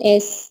session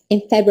is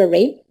in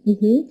February,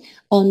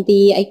 on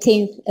the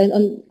 18th,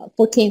 on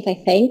 14th, I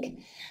think.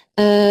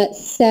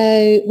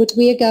 So what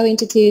we are going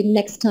to do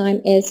next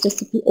time is just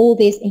to put all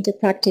this into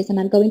practice, and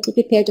I'm going to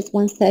prepare just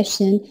one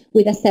session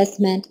with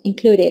assessment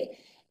included.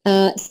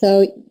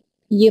 So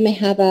you may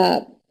have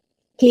a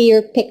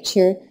clear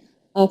picture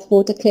of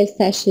what a CLIL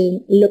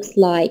session looks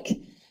like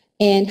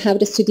and how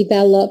just to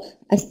develop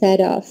a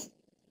set of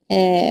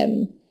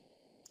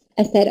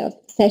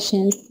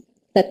sessions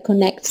that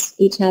connect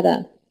each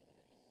other.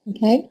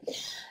 Okay.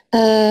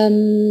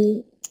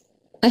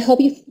 I hope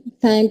you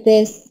found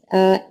this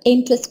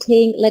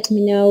interesting. Let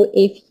me know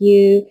if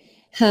you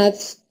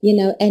have,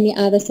 any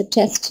other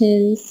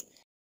suggestions